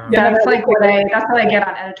 Yeah, that's like what I get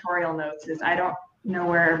on editorial notes is I don't know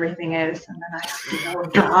where everything is, and then I have to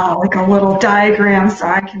draw like a little diagram so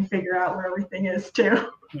I can figure out where everything is too.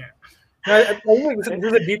 Yeah, I think this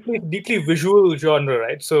is a deeply visual genre,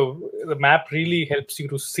 right? So the map really helps you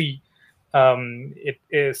to see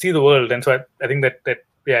see the world, and so I think that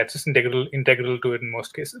yeah, it's just integral to it in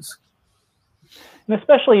most cases. And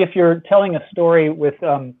especially if you're telling a story with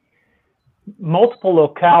multiple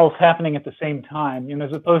locales happening at the same time,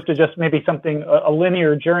 as opposed to just maybe something, a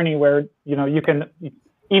linear journey where, you can,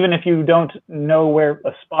 even if you don't know where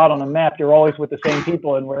a spot on a map, you're always with the same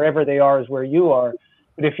people and wherever they are is where you are.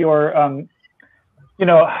 But if you're, I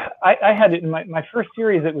had it in my first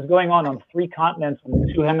series, it was going on 3 continents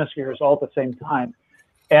and 2 hemispheres all at the same time.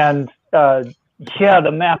 And yeah,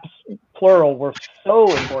 the maps, plural, were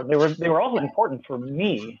so important. They were also important for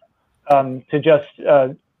me to just,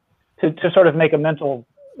 to sort of make a mental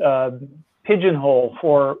pigeonhole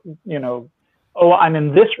for, oh, I'm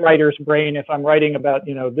in this writer's brain if I'm writing about,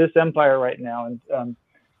 this empire right now. And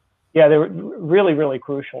yeah, they were really, really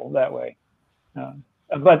crucial that way.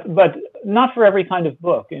 But not for every kind of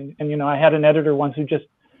book. And I had an editor once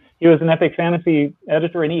he was an epic fantasy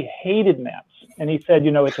editor and he hated maps. And he said,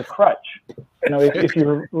 it's a crutch. If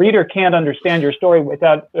your reader can't understand your story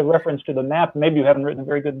without a reference to the map, maybe you haven't written a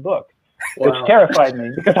very good book. Wow. Which terrified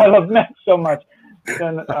me because I love maps so much.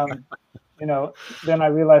 Then, then I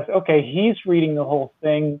realized, okay, he's reading the whole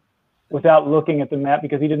thing without looking at the map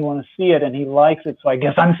because he didn't want to see it and he likes it. So I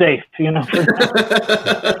guess I'm safe, You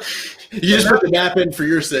just put the map in for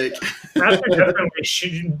your sake.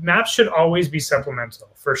 Maps should always be supplemental,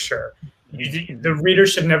 for sure. The reader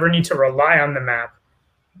should never need to rely on the map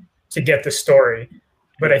to get the story.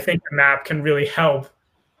 But I think the map can really help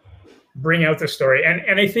bring out the story.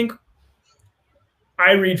 And I think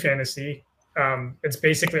I read fantasy. It's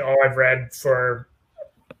basically all I've read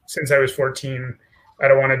since I was 14. I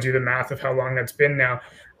don't want to do the math of how long that's been now.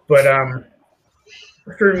 But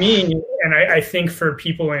for me, and I think for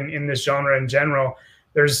people in this genre in general,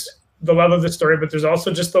 there's the love of the story, but there's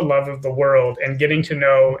also just the love of the world and getting to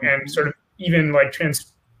know and sort of even like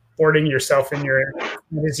transporting yourself and your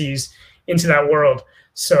fantasies into that world.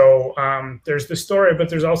 So there's the story, but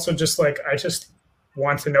there's also just like, I just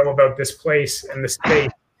want to know about this place and this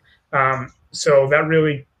space. So that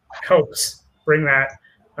really helps bring that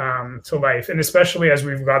to life. And especially as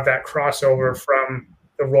we've got that crossover from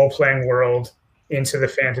the role-playing world into the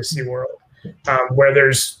fantasy world, where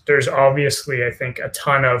there's obviously, I think, a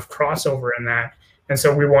ton of crossover in that. And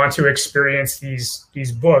so we want to experience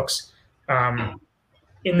these books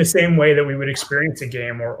in the same way that we would experience a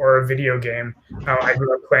game or a video game. I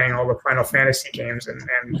grew up playing all the Final Fantasy games, and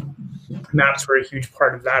maps were a huge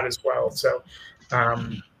part of that as well. So,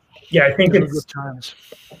 yeah, I think it's good times.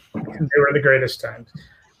 They were the greatest times.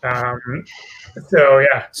 So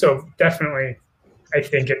yeah, so definitely, I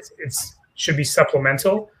think it's should be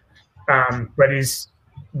supplemental, but is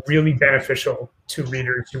really beneficial to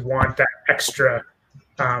readers who want that extra.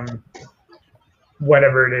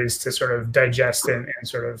 Whatever it is to sort of digest and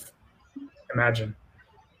sort of imagine.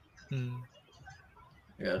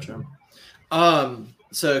 Gotcha.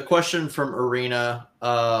 So a question from Arena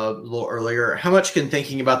a little earlier. How much can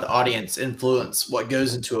thinking about the audience influence what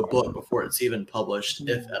goes into a book before it's even published,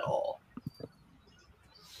 if at all?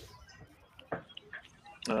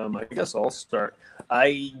 I guess I'll start.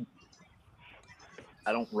 I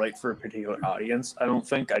don't write for a particular audience, I don't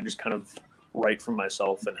think. I just kind of write for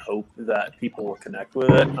myself and hope that people will connect with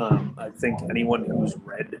it. I think anyone who's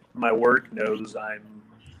read my work knows I'm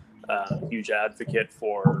a huge advocate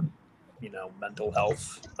for, mental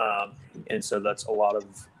health. And so that's a lot of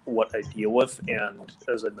what I deal with. And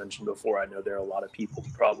as I mentioned before, I know there are a lot of people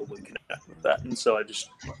who probably connect with that. And so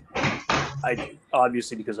I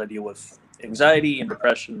obviously, because I deal with anxiety and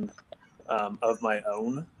depression of my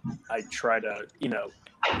own, I try to,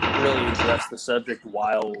 really address the subject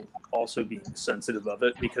while also being sensitive of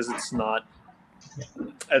it, because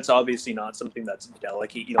it's obviously not something that's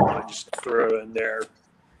delicate. You don't want to just throw in there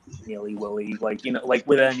willy-willy, like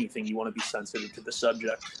with anything, you want to be sensitive to the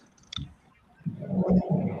subject.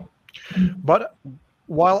 But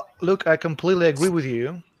while, look, I completely agree with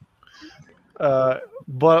you,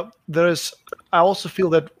 but I also feel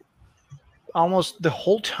that almost the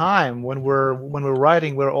whole time when we're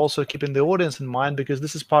writing, we're also keeping the audience in mind, because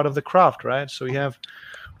this is part of the craft, right? So you have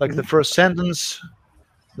like the first sentence,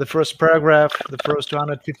 the first paragraph, the first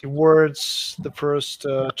 250 words, the first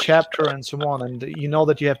chapter, and so on, and you know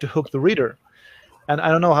that you have to hook the reader. And I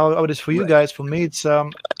don't know how it is for you guys. For me, it's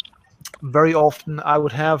very often I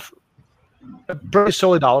would have a pretty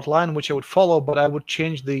solid outline which I would follow, but I would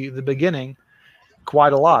change the beginning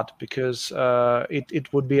quite a lot, because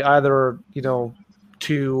it would be either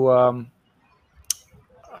too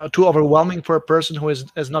overwhelming for a person who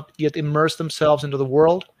has not yet immersed themselves into the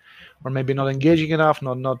world, or maybe not engaging enough,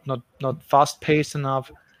 not fast paced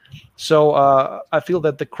enough. So I feel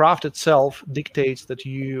that the craft itself dictates that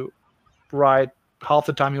you write half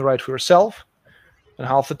the time you write for yourself, and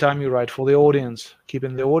half the time you write for the audience,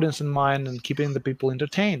 keeping the audience in mind and keeping the people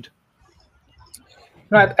entertained.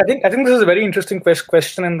 No, I think this is a very interesting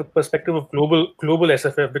question in the perspective of global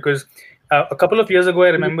SFF, because a couple of years ago I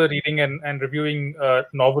remember reading and reviewing a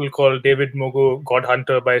novel called David Mogo, God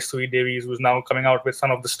Hunter by Sui Davies, who's now coming out with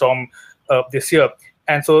Son of the Storm this year.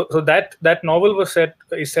 And so that novel is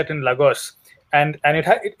set in Lagos, and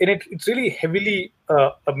it's really heavily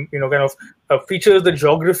features the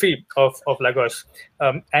geography of Lagos.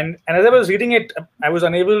 And as I was reading it, I was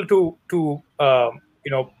unable to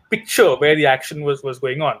picture where the action was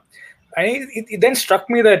going on. And it then struck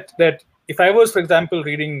me that if I was, for example,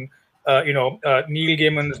 reading Neil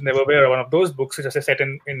Gaiman's Neverwhere, or one of those books which is set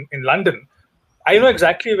in London, I know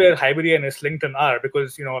exactly where Highbury and Islington are,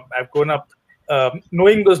 because I've grown up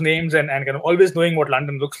knowing those names and kind of always knowing what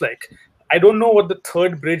London looks like. I don't know what the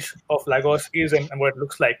third bridge of Lagos is and what it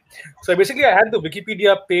looks like. So basically, I had the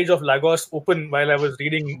Wikipedia page of Lagos open while I was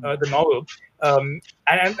reading the novel, and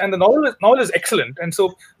the novel is excellent. And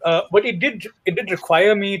so, but it did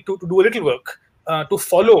require me to do a little work to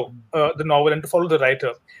follow the novel and to follow the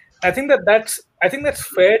writer. I think that's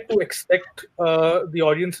fair to expect the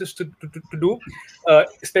audiences to do,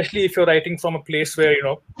 especially if you're writing from a place where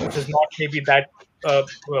which is not maybe that.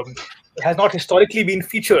 Has not historically been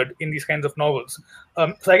featured in these kinds of novels.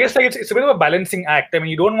 So I guess it's a bit of a balancing act. I mean,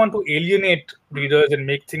 you don't want to alienate readers and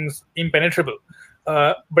make things impenetrable.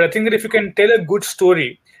 But I think that if you can tell a good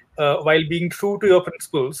story while being true to your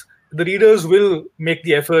principles, the readers will make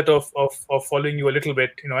the effort of following you a little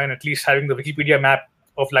bit, and at least having the Wikipedia map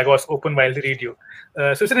of Lagos open while they read you.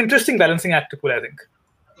 So it's an interesting balancing act to pull, I think.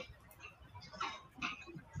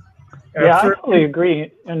 Yeah, I totally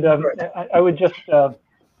agree. And I would just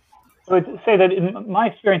I would say that in my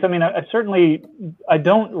experience, I mean, I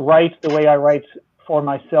don't write the way I write for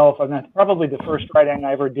myself. I mean, probably the first writing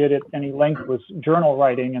I ever did at any length was journal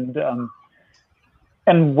writing,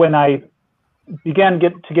 and when I began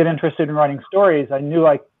to get interested in writing stories, I knew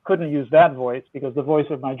I couldn't use that voice because the voice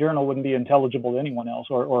of my journal wouldn't be intelligible to anyone else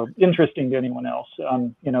or interesting to anyone else.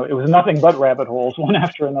 You know, it was nothing but rabbit holes, one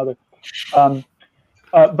after another.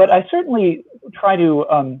 But I certainly try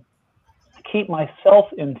to keep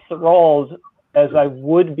myself enthralled as I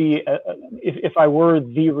would be if I were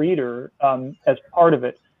the reader as part of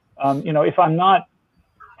it. You know, if I'm not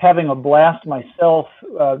having a blast myself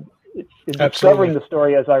in discovering the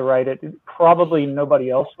story as I write it, probably nobody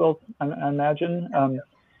else will, I imagine.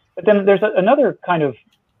 But then there's another kind of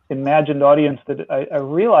imagined audience that I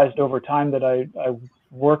realized over time that I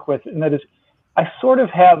work with, and that is I sort of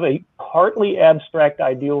have a partly abstract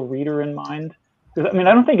ideal reader in mind. Because I mean,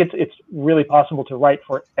 I don't think it's really possible to write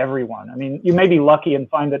for everyone. I mean, you may be lucky and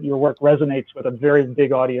find that your work resonates with a very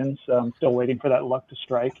big audience. I'm still waiting for that luck to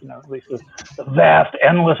strike, you know, at least the vast,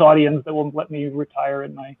 endless audience that won't let me retire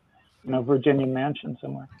in my, you know, Virginia mansion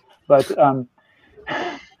somewhere. But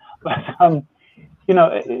you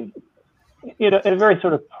know, at a very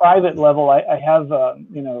sort of private level, I have,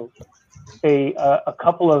 you know, a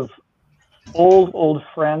couple of old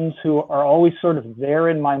friends who are always sort of there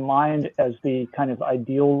in my mind as the kind of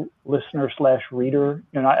ideal listener / reader.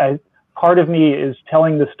 You know, part of me is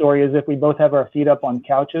telling the story as if we both have our feet up on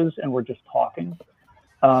couches and we're just talking.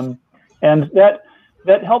 And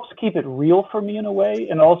that helps keep it real for me in a way.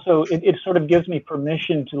 And also it sort of gives me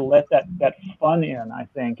permission to let that fun in, I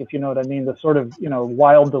think, if you know what I mean, the sort of, you know,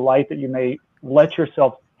 wild delight that you may let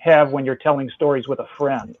yourself have when you're telling stories with a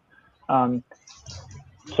friend.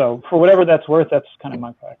 So for whatever that's worth, that's kind of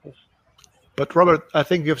my practice. But Robert, I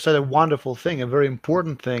think you've said a wonderful thing, a very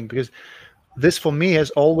important thing, because this for me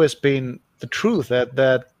has always been the truth, that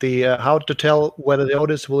the how to tell whether the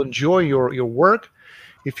audience will enjoy your work.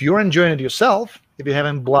 If you're enjoying it yourself, if you're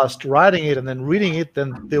having blast writing it and then reading it,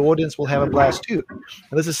 then the audience will have a blast too.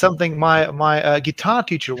 And this is something my guitar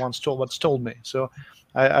teacher once told me. So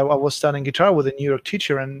I was studying guitar with a New York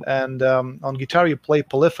teacher, and on guitar you play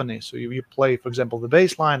polyphony. So you play, for example, the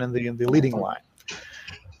bass line and the leading line,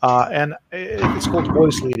 and it's called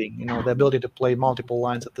voice leading. You know, the ability to play multiple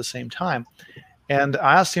lines at the same time. And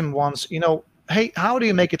I asked him once, you know, hey, how do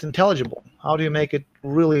you make it intelligible? How do you make it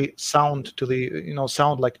really sound to the, you know,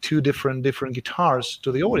 sound like two different guitars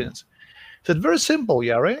to the audience? He said, very simple,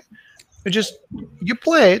 Yari. You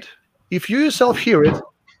play it. If you yourself hear it,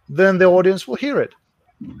 then the audience will hear it.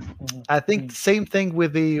 I think the same thing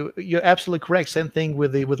with you're absolutely correct. Same thing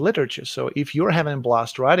with literature. So if you're having a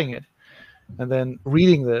blast writing it and then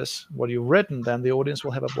reading what you've written, then the audience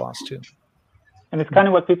will have a blast too. And it's kind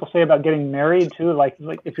of what people say about getting married too. Like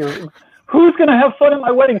if you're, who's going to have fun at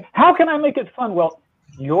my wedding? How can I make it fun? Well,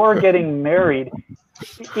 you're getting married.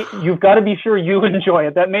 You've got to be sure you enjoy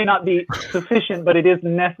it. That may not be sufficient, but it is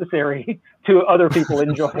necessary to other people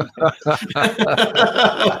enjoying it.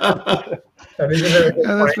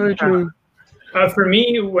 That's very true. For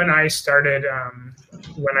me, when I started,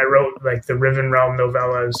 when I wrote like the Riven Realm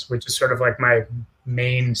novellas, which is sort of like my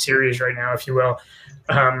main series right now, if you will,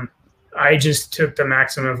 I just took the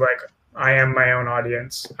maxim of like, I am my own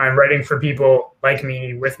audience. I'm writing for people like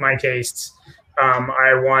me with my tastes.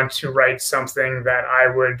 I want to write something that I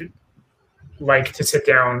would like to sit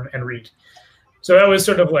down and read. So that was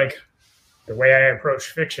sort of like the way I approach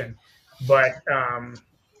fiction. But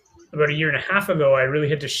about a year and a half ago, I really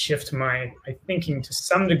had to shift my thinking to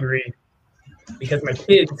some degree, because my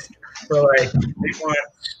kids were like, they want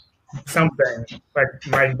something. Like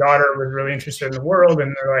my daughter was really interested in the world,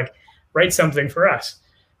 and they're like, write something for us.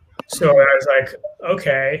 So I was like,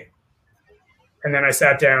 okay. And then I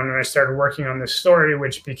sat down and I started working on this story,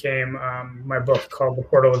 which became my book called The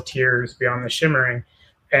Portal of Tears, Beyond the Shimmering.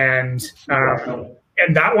 And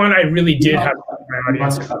that one I really did have my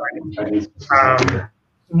audience in mind.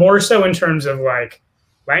 More so in terms of like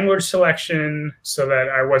language selection, so that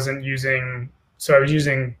I wasn't using, so I was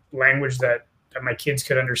using language that my kids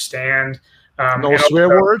could understand. No swear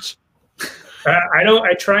words?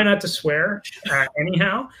 I try not to swear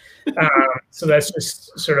anyhow. So that's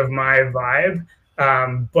just sort of my vibe.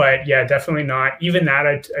 But yeah, definitely not. Even that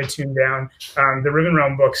I tuned down. The Riven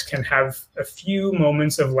Realm books can have a few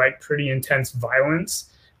moments of like pretty intense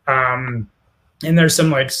violence. And there's some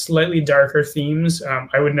like slightly darker themes.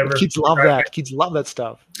 I would never. Kids love that. Kids love that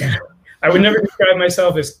stuff. I would never describe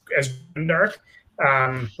myself as dark,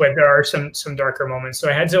 but there are some darker moments. So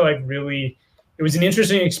I had to like really. it was an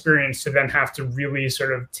interesting experience to then have to really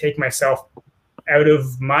sort of take myself out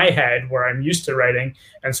of my head where I'm used to writing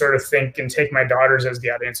and sort of think and take my daughters as the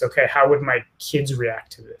audience. Okay, how would my kids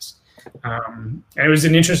react to this? And it was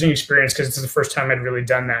an interesting experience because it's the first time I'd really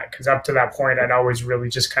done that, because up to that point I'd always really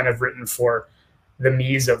just kind of written for the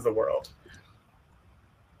me's of the world.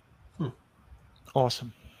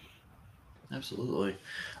 Awesome. Absolutely.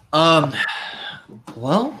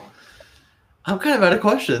 Well, I'm kind of out of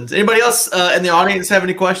questions. Anybody else in the audience have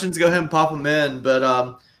any questions? Go ahead and pop them in. But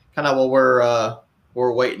kind of while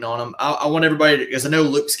we're waiting on them, I want everybody to, because I know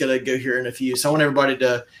Luke's gonna go here in a few, so I want everybody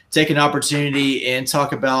to take an opportunity and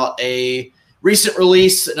talk about a recent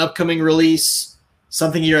release, an upcoming release,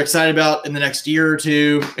 something you're excited about in the next year or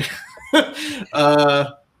two.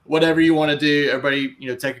 Whatever you want to do, everybody,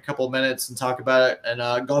 take a couple of minutes and talk about it. And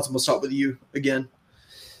Gautam, we'll start with you again.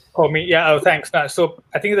 Oh, me? Yeah, thanks. So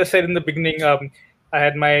I think as I said in the beginning, I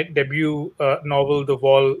had my debut novel, The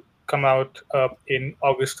Wall, come out in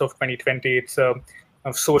August of 2020. It's a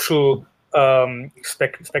social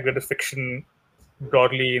speculative fiction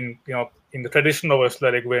broadly in the tradition of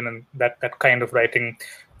Ursula Le Guin and that kind of writing,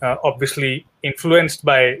 obviously influenced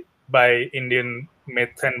by Indian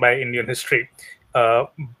myth and by Indian history.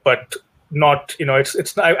 But not,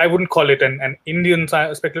 I wouldn't call it an Indian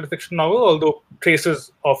speculative fiction novel, although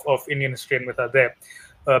traces of Indian history and myth are there.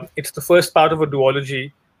 It's the first part of a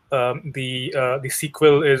duology. The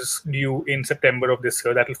sequel is due in September of this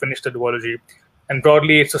year. That will finish the duology. And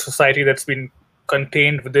broadly, it's a society that's been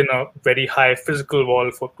contained within a very high physical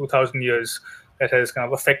wall for 2,000 years that has kind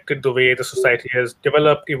of affected the way the society has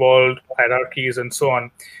developed, evolved, hierarchies, and so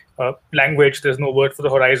on. Language, there's no word for the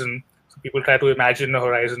horizon. So people try to imagine a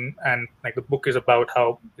horizon, and like the book is about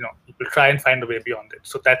how people try and find a way beyond it.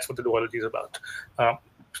 So that's what the duology is about.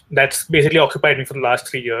 That's basically occupied me for the last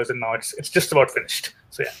 3 years, and now it's just about finished.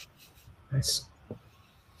 So yeah. Nice. All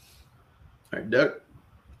right, Doug.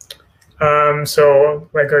 So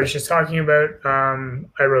like I was just talking about,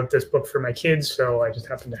 I wrote this book for my kids, so I just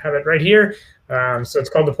happen to have it right here. So it's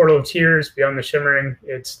called The Portal of Tears, Beyond the Shimmering.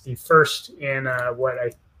 It's the first in what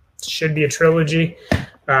I should be a trilogy.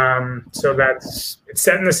 So it's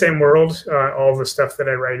set in the same world. All the stuff that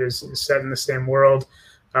I write is set in the same world.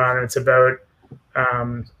 It's about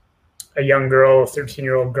a young girl, a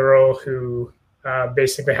 13-year-old girl who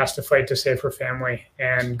basically has to fight to save her family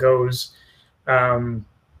and goes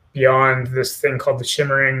beyond this thing called the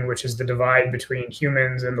Shimmering, which is the divide between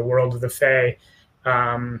humans and the world of the Fae.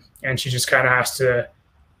 And she just kind of has to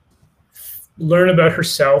learn about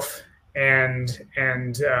herself and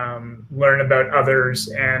learn about others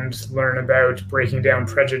and learn about breaking down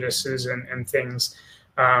prejudices and things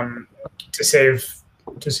to save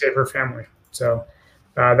her family. So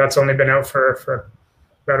that's only been out for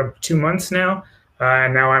about 2 months now,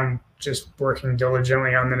 and now I'm just working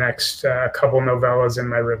diligently on the next couple novellas in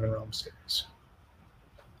my Riven Realm series.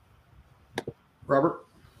 Robert?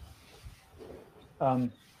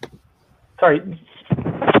 Sorry,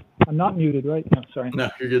 I'm not muted, right? No, sorry. No,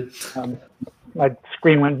 you're good. My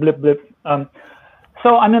screen went blip, blip.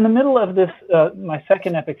 So I'm in the middle of this, my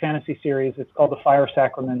second epic fantasy series. It's called The Fire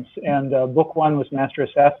Sacraments, and book 1 was Master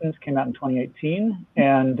Assassins, came out in 2018,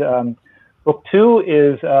 and book 2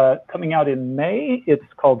 is coming out in May. It's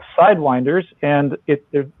called Sidewinders, and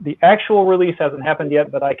the actual release hasn't happened yet,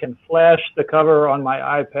 but I can flash the cover on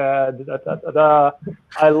my iPad.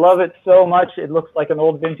 I love it so much. It looks like an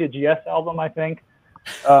old vintage Yes album, I think.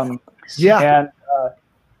 Yeah.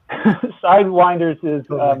 And Sidewinders is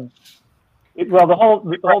the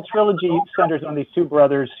whole trilogy centers on these two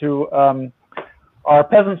brothers who are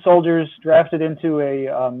peasant soldiers drafted into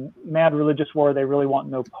a mad religious war they really want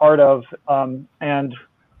no part of. And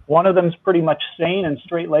one of them's pretty much sane and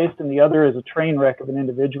straight-laced, and the other is a train wreck of an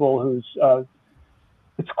individual who's,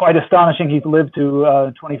 it's quite astonishing he's lived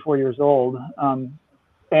to 24 years old.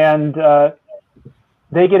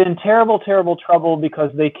 They get in terrible, terrible trouble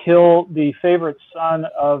because they kill the favorite son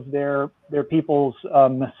of their people's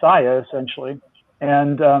messiah, essentially.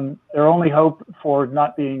 And their only hope for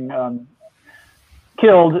not being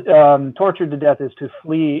killed, tortured to death, is to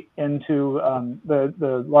flee into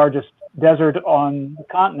the largest desert on the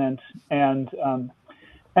continent. And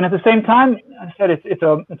at the same time, I said it's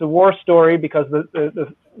a war story because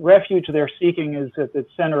the refuge they're seeking is at the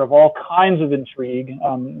center of all kinds of intrigue.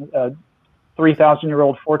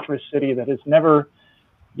 3,000-year-old fortress city that has never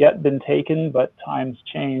yet been taken, but times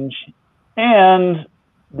change. And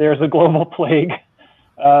there's a global plague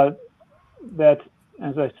that,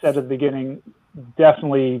 as I said at the beginning,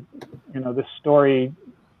 definitely, this story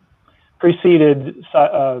preceded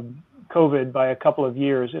COVID by a couple of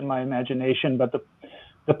years in my imagination, but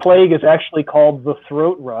the plague is actually called the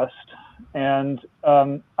throat rust, and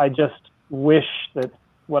I just wish that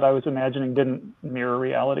what I was imagining didn't mirror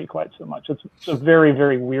reality quite so much. It's a very,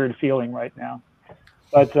 very weird feeling right now.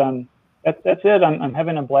 But that's it. I'm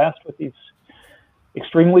having a blast with these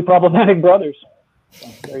extremely problematic brothers. So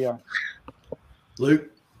there you are. Luke?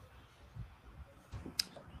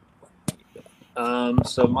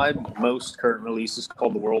 So my most current release is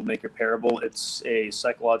called The World Maker Parable. It's a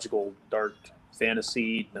psychological dark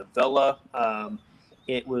fantasy novella.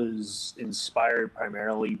 It was inspired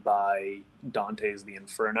primarily by Dante's The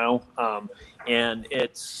Inferno, and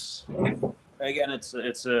it's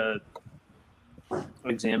a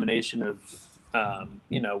examination of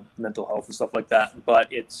mental health and stuff like that.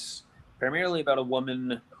 But it's primarily about a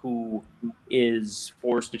woman who is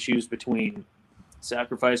forced to choose between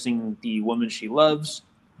sacrificing the woman she loves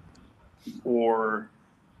or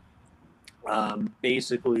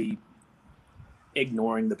basically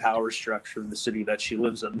ignoring the power structure of the city that she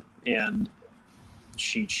lives in, and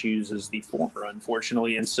she chooses the former,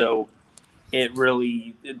 unfortunately. And so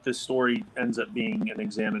the story ends up being an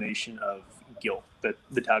examination of guilt. That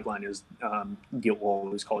the tagline is guilt will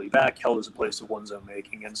always call you back. Hell is a place of one's own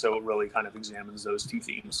making. And so it really kind of examines those two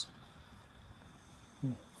themes.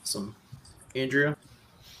 Awesome. Andrea?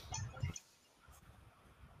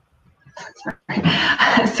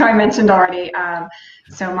 So I mentioned already,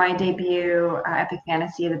 so my debut epic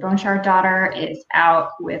fantasy, The Bone Shard Daughter, is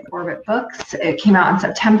out with Orbit Books. It came out in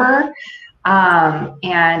September,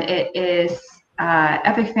 and it is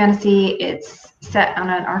epic fantasy. It's set on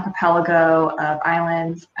an archipelago of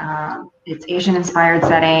islands. It's Asian-inspired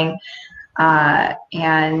setting,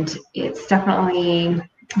 and it's definitely,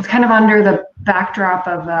 it's kind of under the backdrop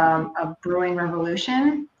of a brewing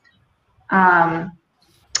revolution.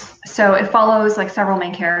 So it follows like several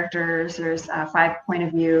main characters. There's 5 point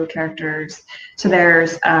of view characters. So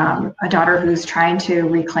there's a daughter who's trying to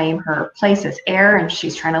reclaim her place as heir, and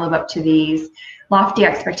she's trying to live up to these lofty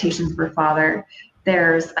expectations of her father.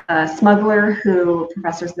 There's a smuggler who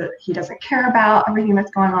professes that he doesn't care about everything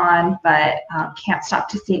that's going on, but can't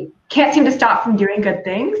seem to stop from doing good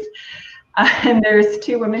things. And there's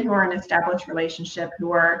 2 women who are in an established relationship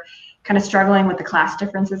who are kind of struggling with the class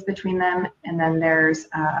differences between them. And then there's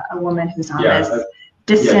a woman who's on this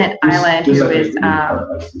distant island who is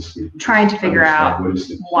trying to figure out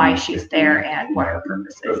why she's there and what her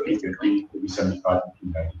purpose is, basically.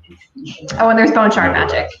 Oh, and there's bone shard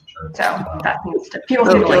magic. So that seems to, people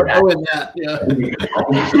seem to like that. Oh, and that, yeah.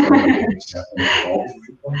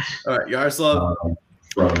 All right, Yaroslav?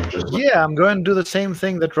 Yeah, I'm going to do the same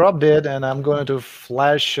thing that Rob did, and I'm going to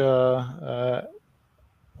flash an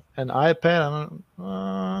iPad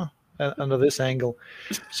under this angle.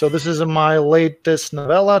 So this is my latest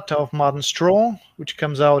novella, Tower of Mud and Straw, which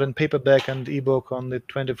comes out in paperback and ebook on the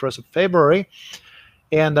 21st of February.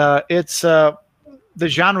 And it's the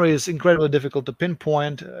genre is incredibly difficult to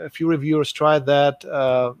pinpoint. A few reviewers tried that.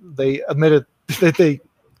 They admitted that they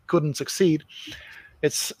couldn't succeed.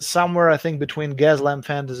 It's somewhere, I think, between Gaslamp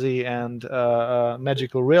fantasy and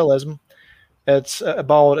magical realism. It's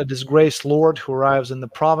about a disgraced lord who arrives in the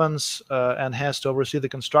province and has to oversee the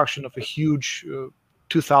construction of a huge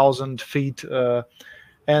 2,000 feet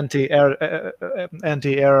anti-air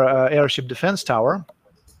airship defense tower.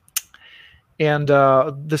 And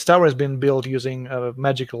this tower has been built using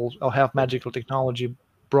magical technology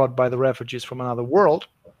brought by the refugees from another world.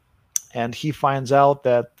 And he finds out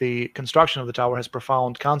that the construction of the tower has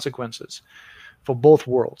profound consequences for both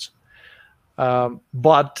worlds.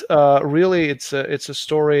 But really, it's a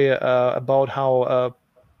story about how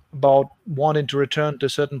about wanting to return to a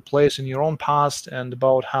certain place in your own past, and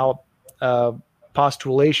about how past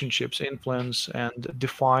relationships influence and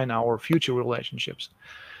define our future relationships.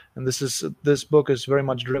 And this book is very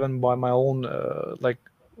much driven by my own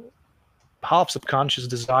half subconscious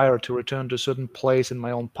desire to return to a certain place in my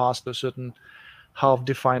own past, a certain half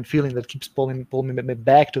defined feeling that keeps pulling me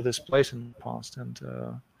back to this place in the past. And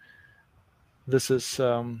this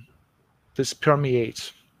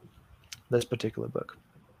permeates this particular book.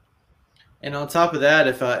 And on top of that,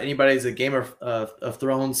 if anybody's a Game of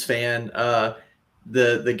Thrones fan,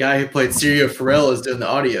 the guy who played Syrio Forel is doing the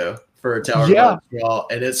audio for Tower of Mud,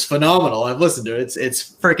 and it's phenomenal. I've listened to it.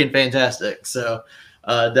 It's freaking fantastic. So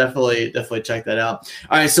definitely check that out.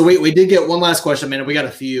 All right, so we did get one last question, man. We got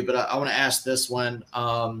a few, but I want to ask this one.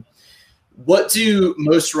 What do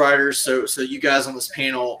most writers, so you guys on this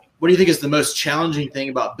panel, what do you think is the most challenging thing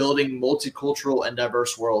about building multicultural and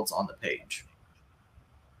diverse worlds on the page?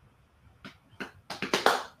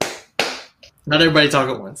 Not everybody talk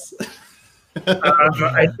at once.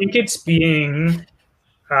 I think it's being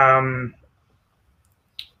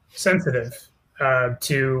sensitive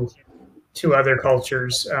to other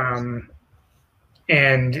cultures,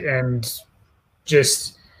 and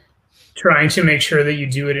just trying to make sure that you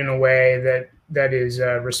do it in a way that is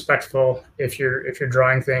respectful if you're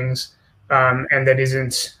drawing things, and that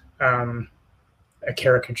isn't a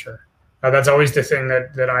caricature. That's always the thing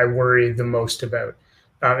that I worry the most about,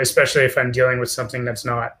 especially if I'm dealing with something that's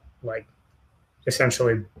not like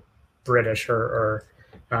essentially British or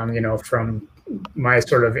from my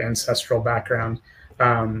sort of ancestral background.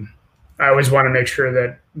 I always want to make sure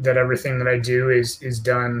that everything that I do is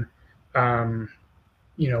done,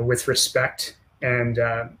 with respect and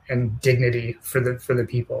dignity for the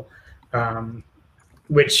people,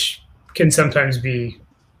 which can sometimes be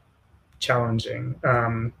challenging.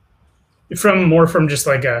 From just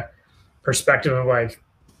like a perspective of like,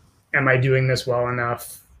 am I doing this well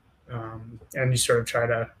enough? And you sort of try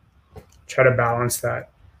to balance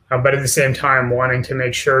that, but at the same time wanting to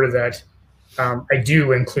make sure that I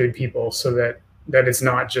do include people, so that it's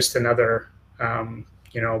not just another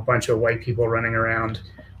bunch of white people running around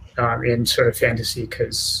in sort of fantasy,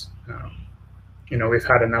 because we've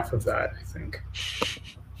had enough of that, I think.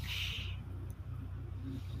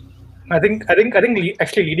 I think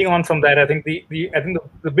actually leading on from that, I think the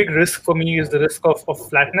big risk for me is the risk of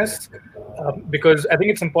flatness, because I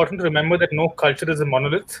think it's important to remember that no culture is a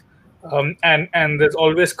monolith, and there's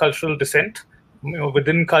always cultural dissent.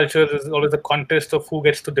 Within culture, there's always a contest of who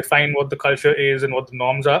gets to define what the culture is and what the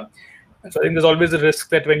norms are. And so I think there's always a risk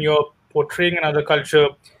that when you're portraying another culture,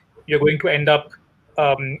 you're going to end up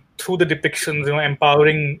through the depictions,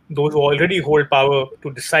 empowering those who already hold power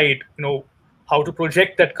to decide, how to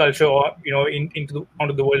project that culture or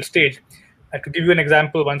onto the world stage. To give you an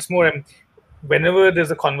example once more, whenever there's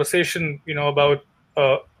a conversation about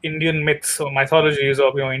Indian myths or mythologies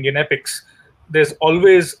or Indian epics, there's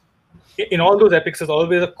always, in all those epics, there's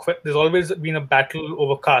always been a battle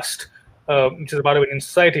over caste, which is a part of Indian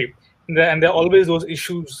society, and there are always those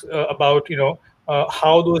issues about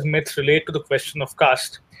how those myths relate to the question of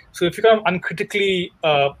caste. So if you kind of uncritically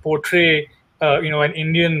portray an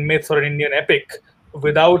Indian myth or an Indian epic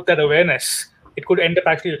without that awareness, it could end up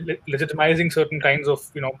actually legitimizing certain kinds of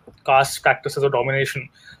caste practices or domination.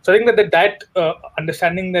 So I think that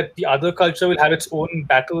understanding that the other culture will have its own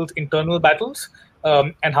battles, internal battles,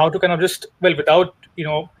 and how to kind of just, without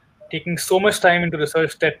taking so much time into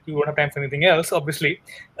research that you won't have time for anything else, obviously,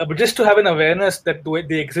 but just to have an awareness that the way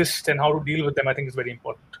they exist and how to deal with them, I think is very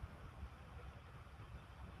important.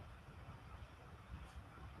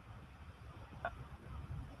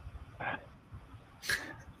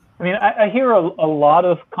 I mean, I hear a lot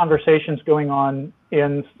of conversations going on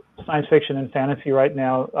in science fiction and fantasy right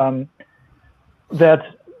now that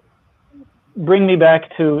bring me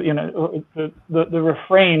back to the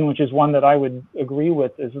refrain, which is one that I would agree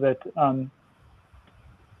with, is that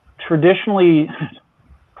traditionally,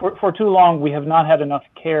 for too long, we have not had enough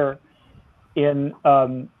care in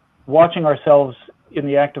watching ourselves in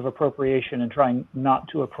the act of appropriation and trying not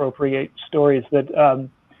to appropriate stories that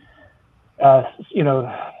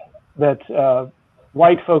that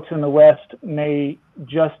white folks in the West may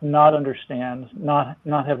just not understand, not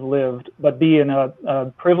have lived, but be in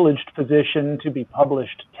a privileged position to be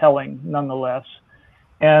published telling nonetheless.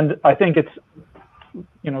 And I think it's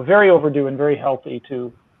very overdue and very healthy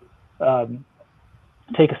to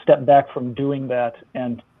take a step back from doing that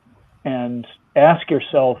and ask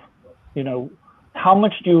yourself, how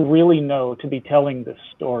much do you really know to be telling this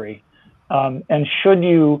story? And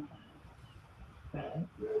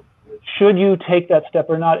should you take that step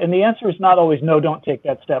or not? And the answer is not always no, don't take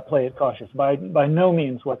that step, play it cautious, by no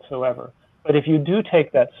means whatsoever. But if you do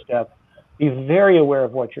take that step, be very aware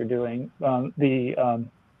of what you're doing, the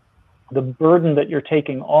burden that you're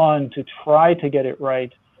taking on to try to get it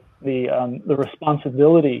right, the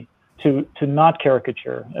responsibility to not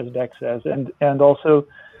caricature, as Dex says, and also,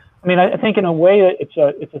 I mean, I think in a way it's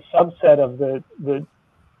a subset of the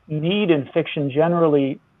need in fiction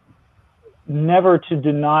generally never to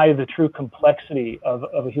deny the true complexity of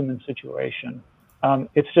a human situation.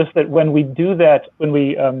 It's just that when we do that, when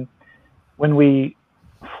we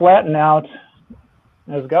flatten out,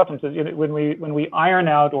 as Gautam says, when we iron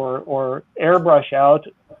out or airbrush out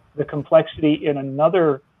the complexity in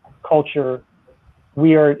another culture,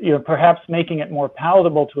 we are perhaps making it more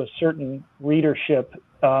palatable to a certain readership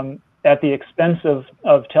at the expense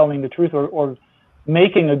of telling the truth or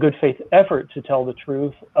making a good faith effort to tell the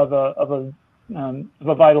truth of a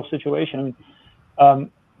vital situation.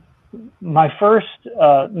 My first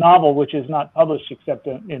novel, which is not published except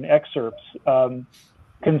in excerpts,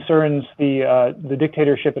 concerns the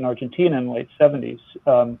dictatorship in Argentina in the late 70s,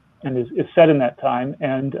 and is set in that time.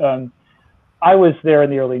 And I was there in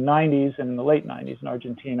the early 90s and in the late 90s in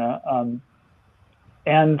Argentina.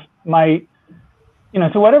 And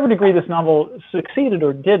to whatever degree this novel succeeded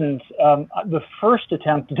or didn't, the first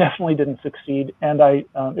attempt definitely didn't succeed. And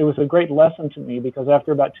it was a great lesson to me, because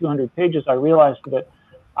after about 200 pages, I realized that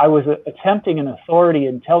I was attempting an authority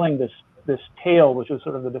in telling this tale, which was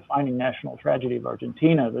sort of the defining national tragedy of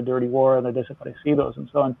Argentina, the Dirty War and the Desaparecidos and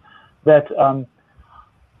so on, that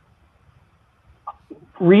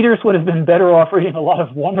readers would have been better off reading a lot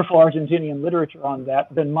of wonderful Argentinian literature on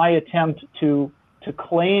that than my attempt to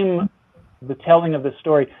claim the telling of this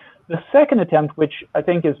story. The second attempt, which I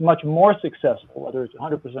think is much more successful, whether it's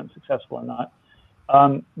 100% successful or not,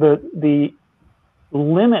 the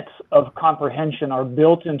limits of comprehension are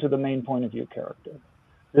built into the main point of view character.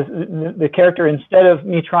 The character, instead of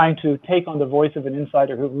me trying to take on the voice of an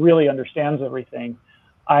insider who really understands everything,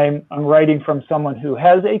 I'm writing from someone who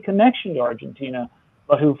has a connection to Argentina,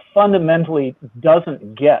 but who fundamentally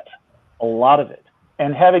doesn't get a lot of it.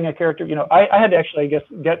 And having a character, I had to actually, I guess,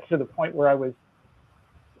 get to the point where I was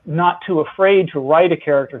not too afraid to write a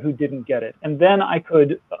character who didn't get it. And then I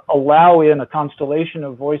could allow in a constellation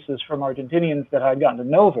of voices from Argentinians that I'd gotten to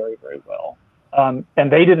know very, very well.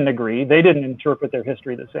 And they didn't agree. They didn't interpret their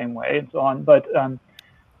history the same way and so on. But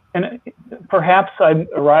and perhaps I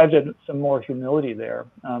arrived at some more humility there.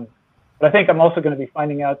 But I think I'm also going to be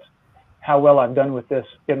finding out how well I've done with this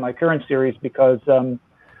in my current series, because,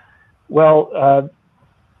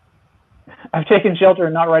 I've taken shelter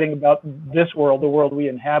in not writing about this world, the world we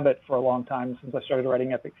inhabit, for a long time, since I started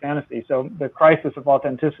writing epic fantasy. So the crisis of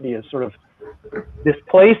authenticity is sort of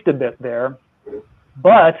displaced a bit there.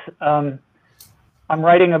 But I'm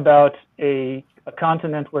writing about a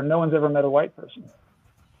continent where no one's ever met a white person.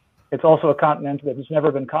 It's also a continent that has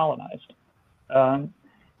never been colonized.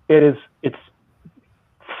 It's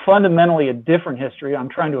fundamentally a different history. I'm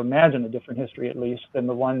trying to imagine a different history, at least, than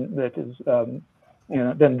the one that is,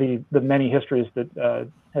 than the many histories that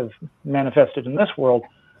have manifested in this world.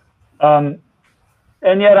 And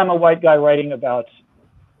yet I'm a white guy writing about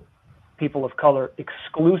people of color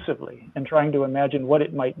exclusively, and trying to imagine what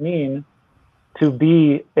it might mean to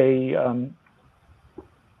be a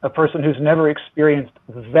person who's never experienced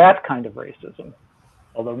that kind of racism,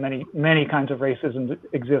 although many, many kinds of racism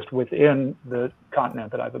exist within the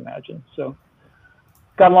continent that I've imagined. So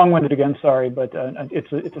got long-winded again, sorry, but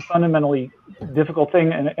it's a fundamentally difficult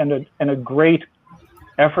thing, and a great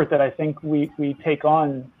effort that I think we take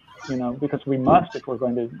on, because we must if we're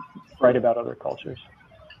going to write about other cultures.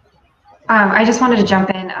 I just wanted to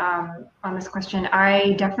jump in on this question.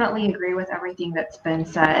 I definitely agree with everything that's been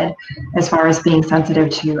said as far as being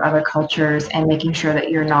sensitive to other cultures and making sure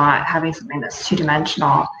that you're not having something that's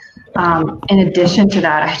two-dimensional. In addition to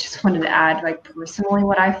that, I just wanted to add, personally,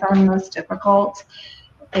 what I found most difficult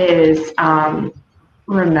is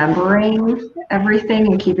remembering everything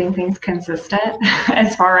and keeping things consistent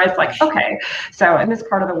as far as okay, so in this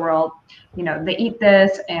part of the world, they eat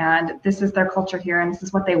this, and this is their culture here, and this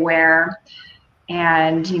is what they wear.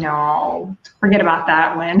 And, I'll forget about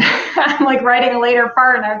that when I'm writing a later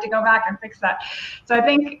part and I have to go back and fix that. So I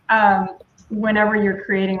think whenever you're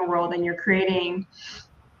creating a world and you're creating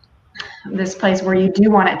this place where you do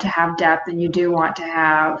want it to have depth, and you do want to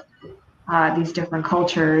have these different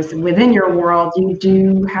cultures within your world, you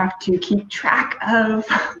do have to keep track of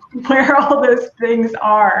where all those things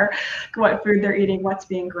are, what food they're eating, what's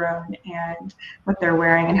being grown, and what they're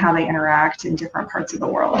wearing, and how they interact in different parts of the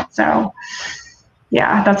world. So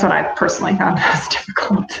yeah, that's what I personally found most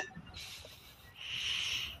difficult.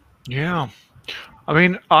 Yeah. I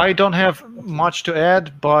mean, I don't have much to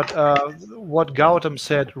add, but what Gautam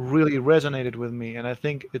said really resonated with me, and I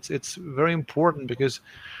think it's very important, because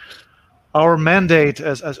our mandate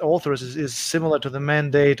as authors is similar to the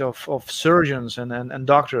mandate of surgeons and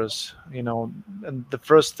doctors, and the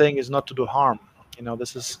first thing is not to do harm.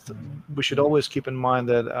 We should always keep in mind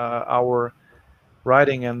that our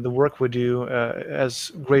writing and the work we do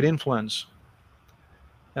has great influence.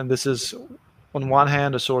 And this is, on one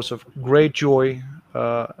hand, a source of great joy.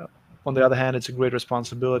 On the other hand, it's a great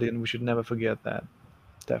responsibility, and we should never forget that.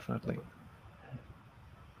 Definitely.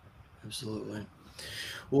 Absolutely.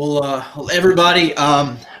 Well, everybody,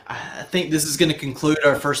 I think this is going to conclude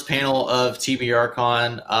our first panel of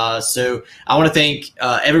TBRCon. So I want to thank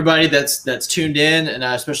everybody that's tuned in, and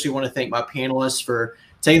I especially want to thank my panelists for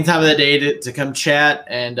taking time of the day to come chat,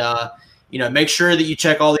 and make sure that you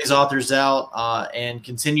check all these authors out, and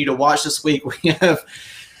continue to watch this week.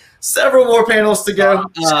 several more panels to go,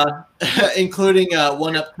 including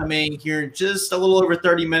one upcoming here in just a little over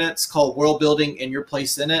 30 minutes called World Building and Your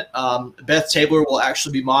Place in It. Beth Tabler will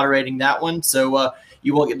actually be moderating that one, so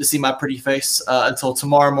you won't get to see my pretty face until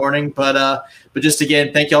tomorrow morning. But just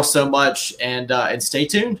again, thank y'all so much, and stay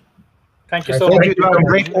tuned. Thank you so Thank much. you to our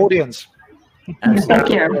great audience. Thank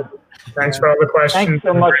you. Thanks for all the questions. Thanks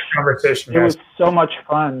so and much. Great conversation, It guys. was so much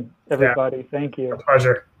fun, everybody. Thank you. A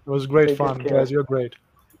pleasure. It was great Take fun, care. guys. You're great.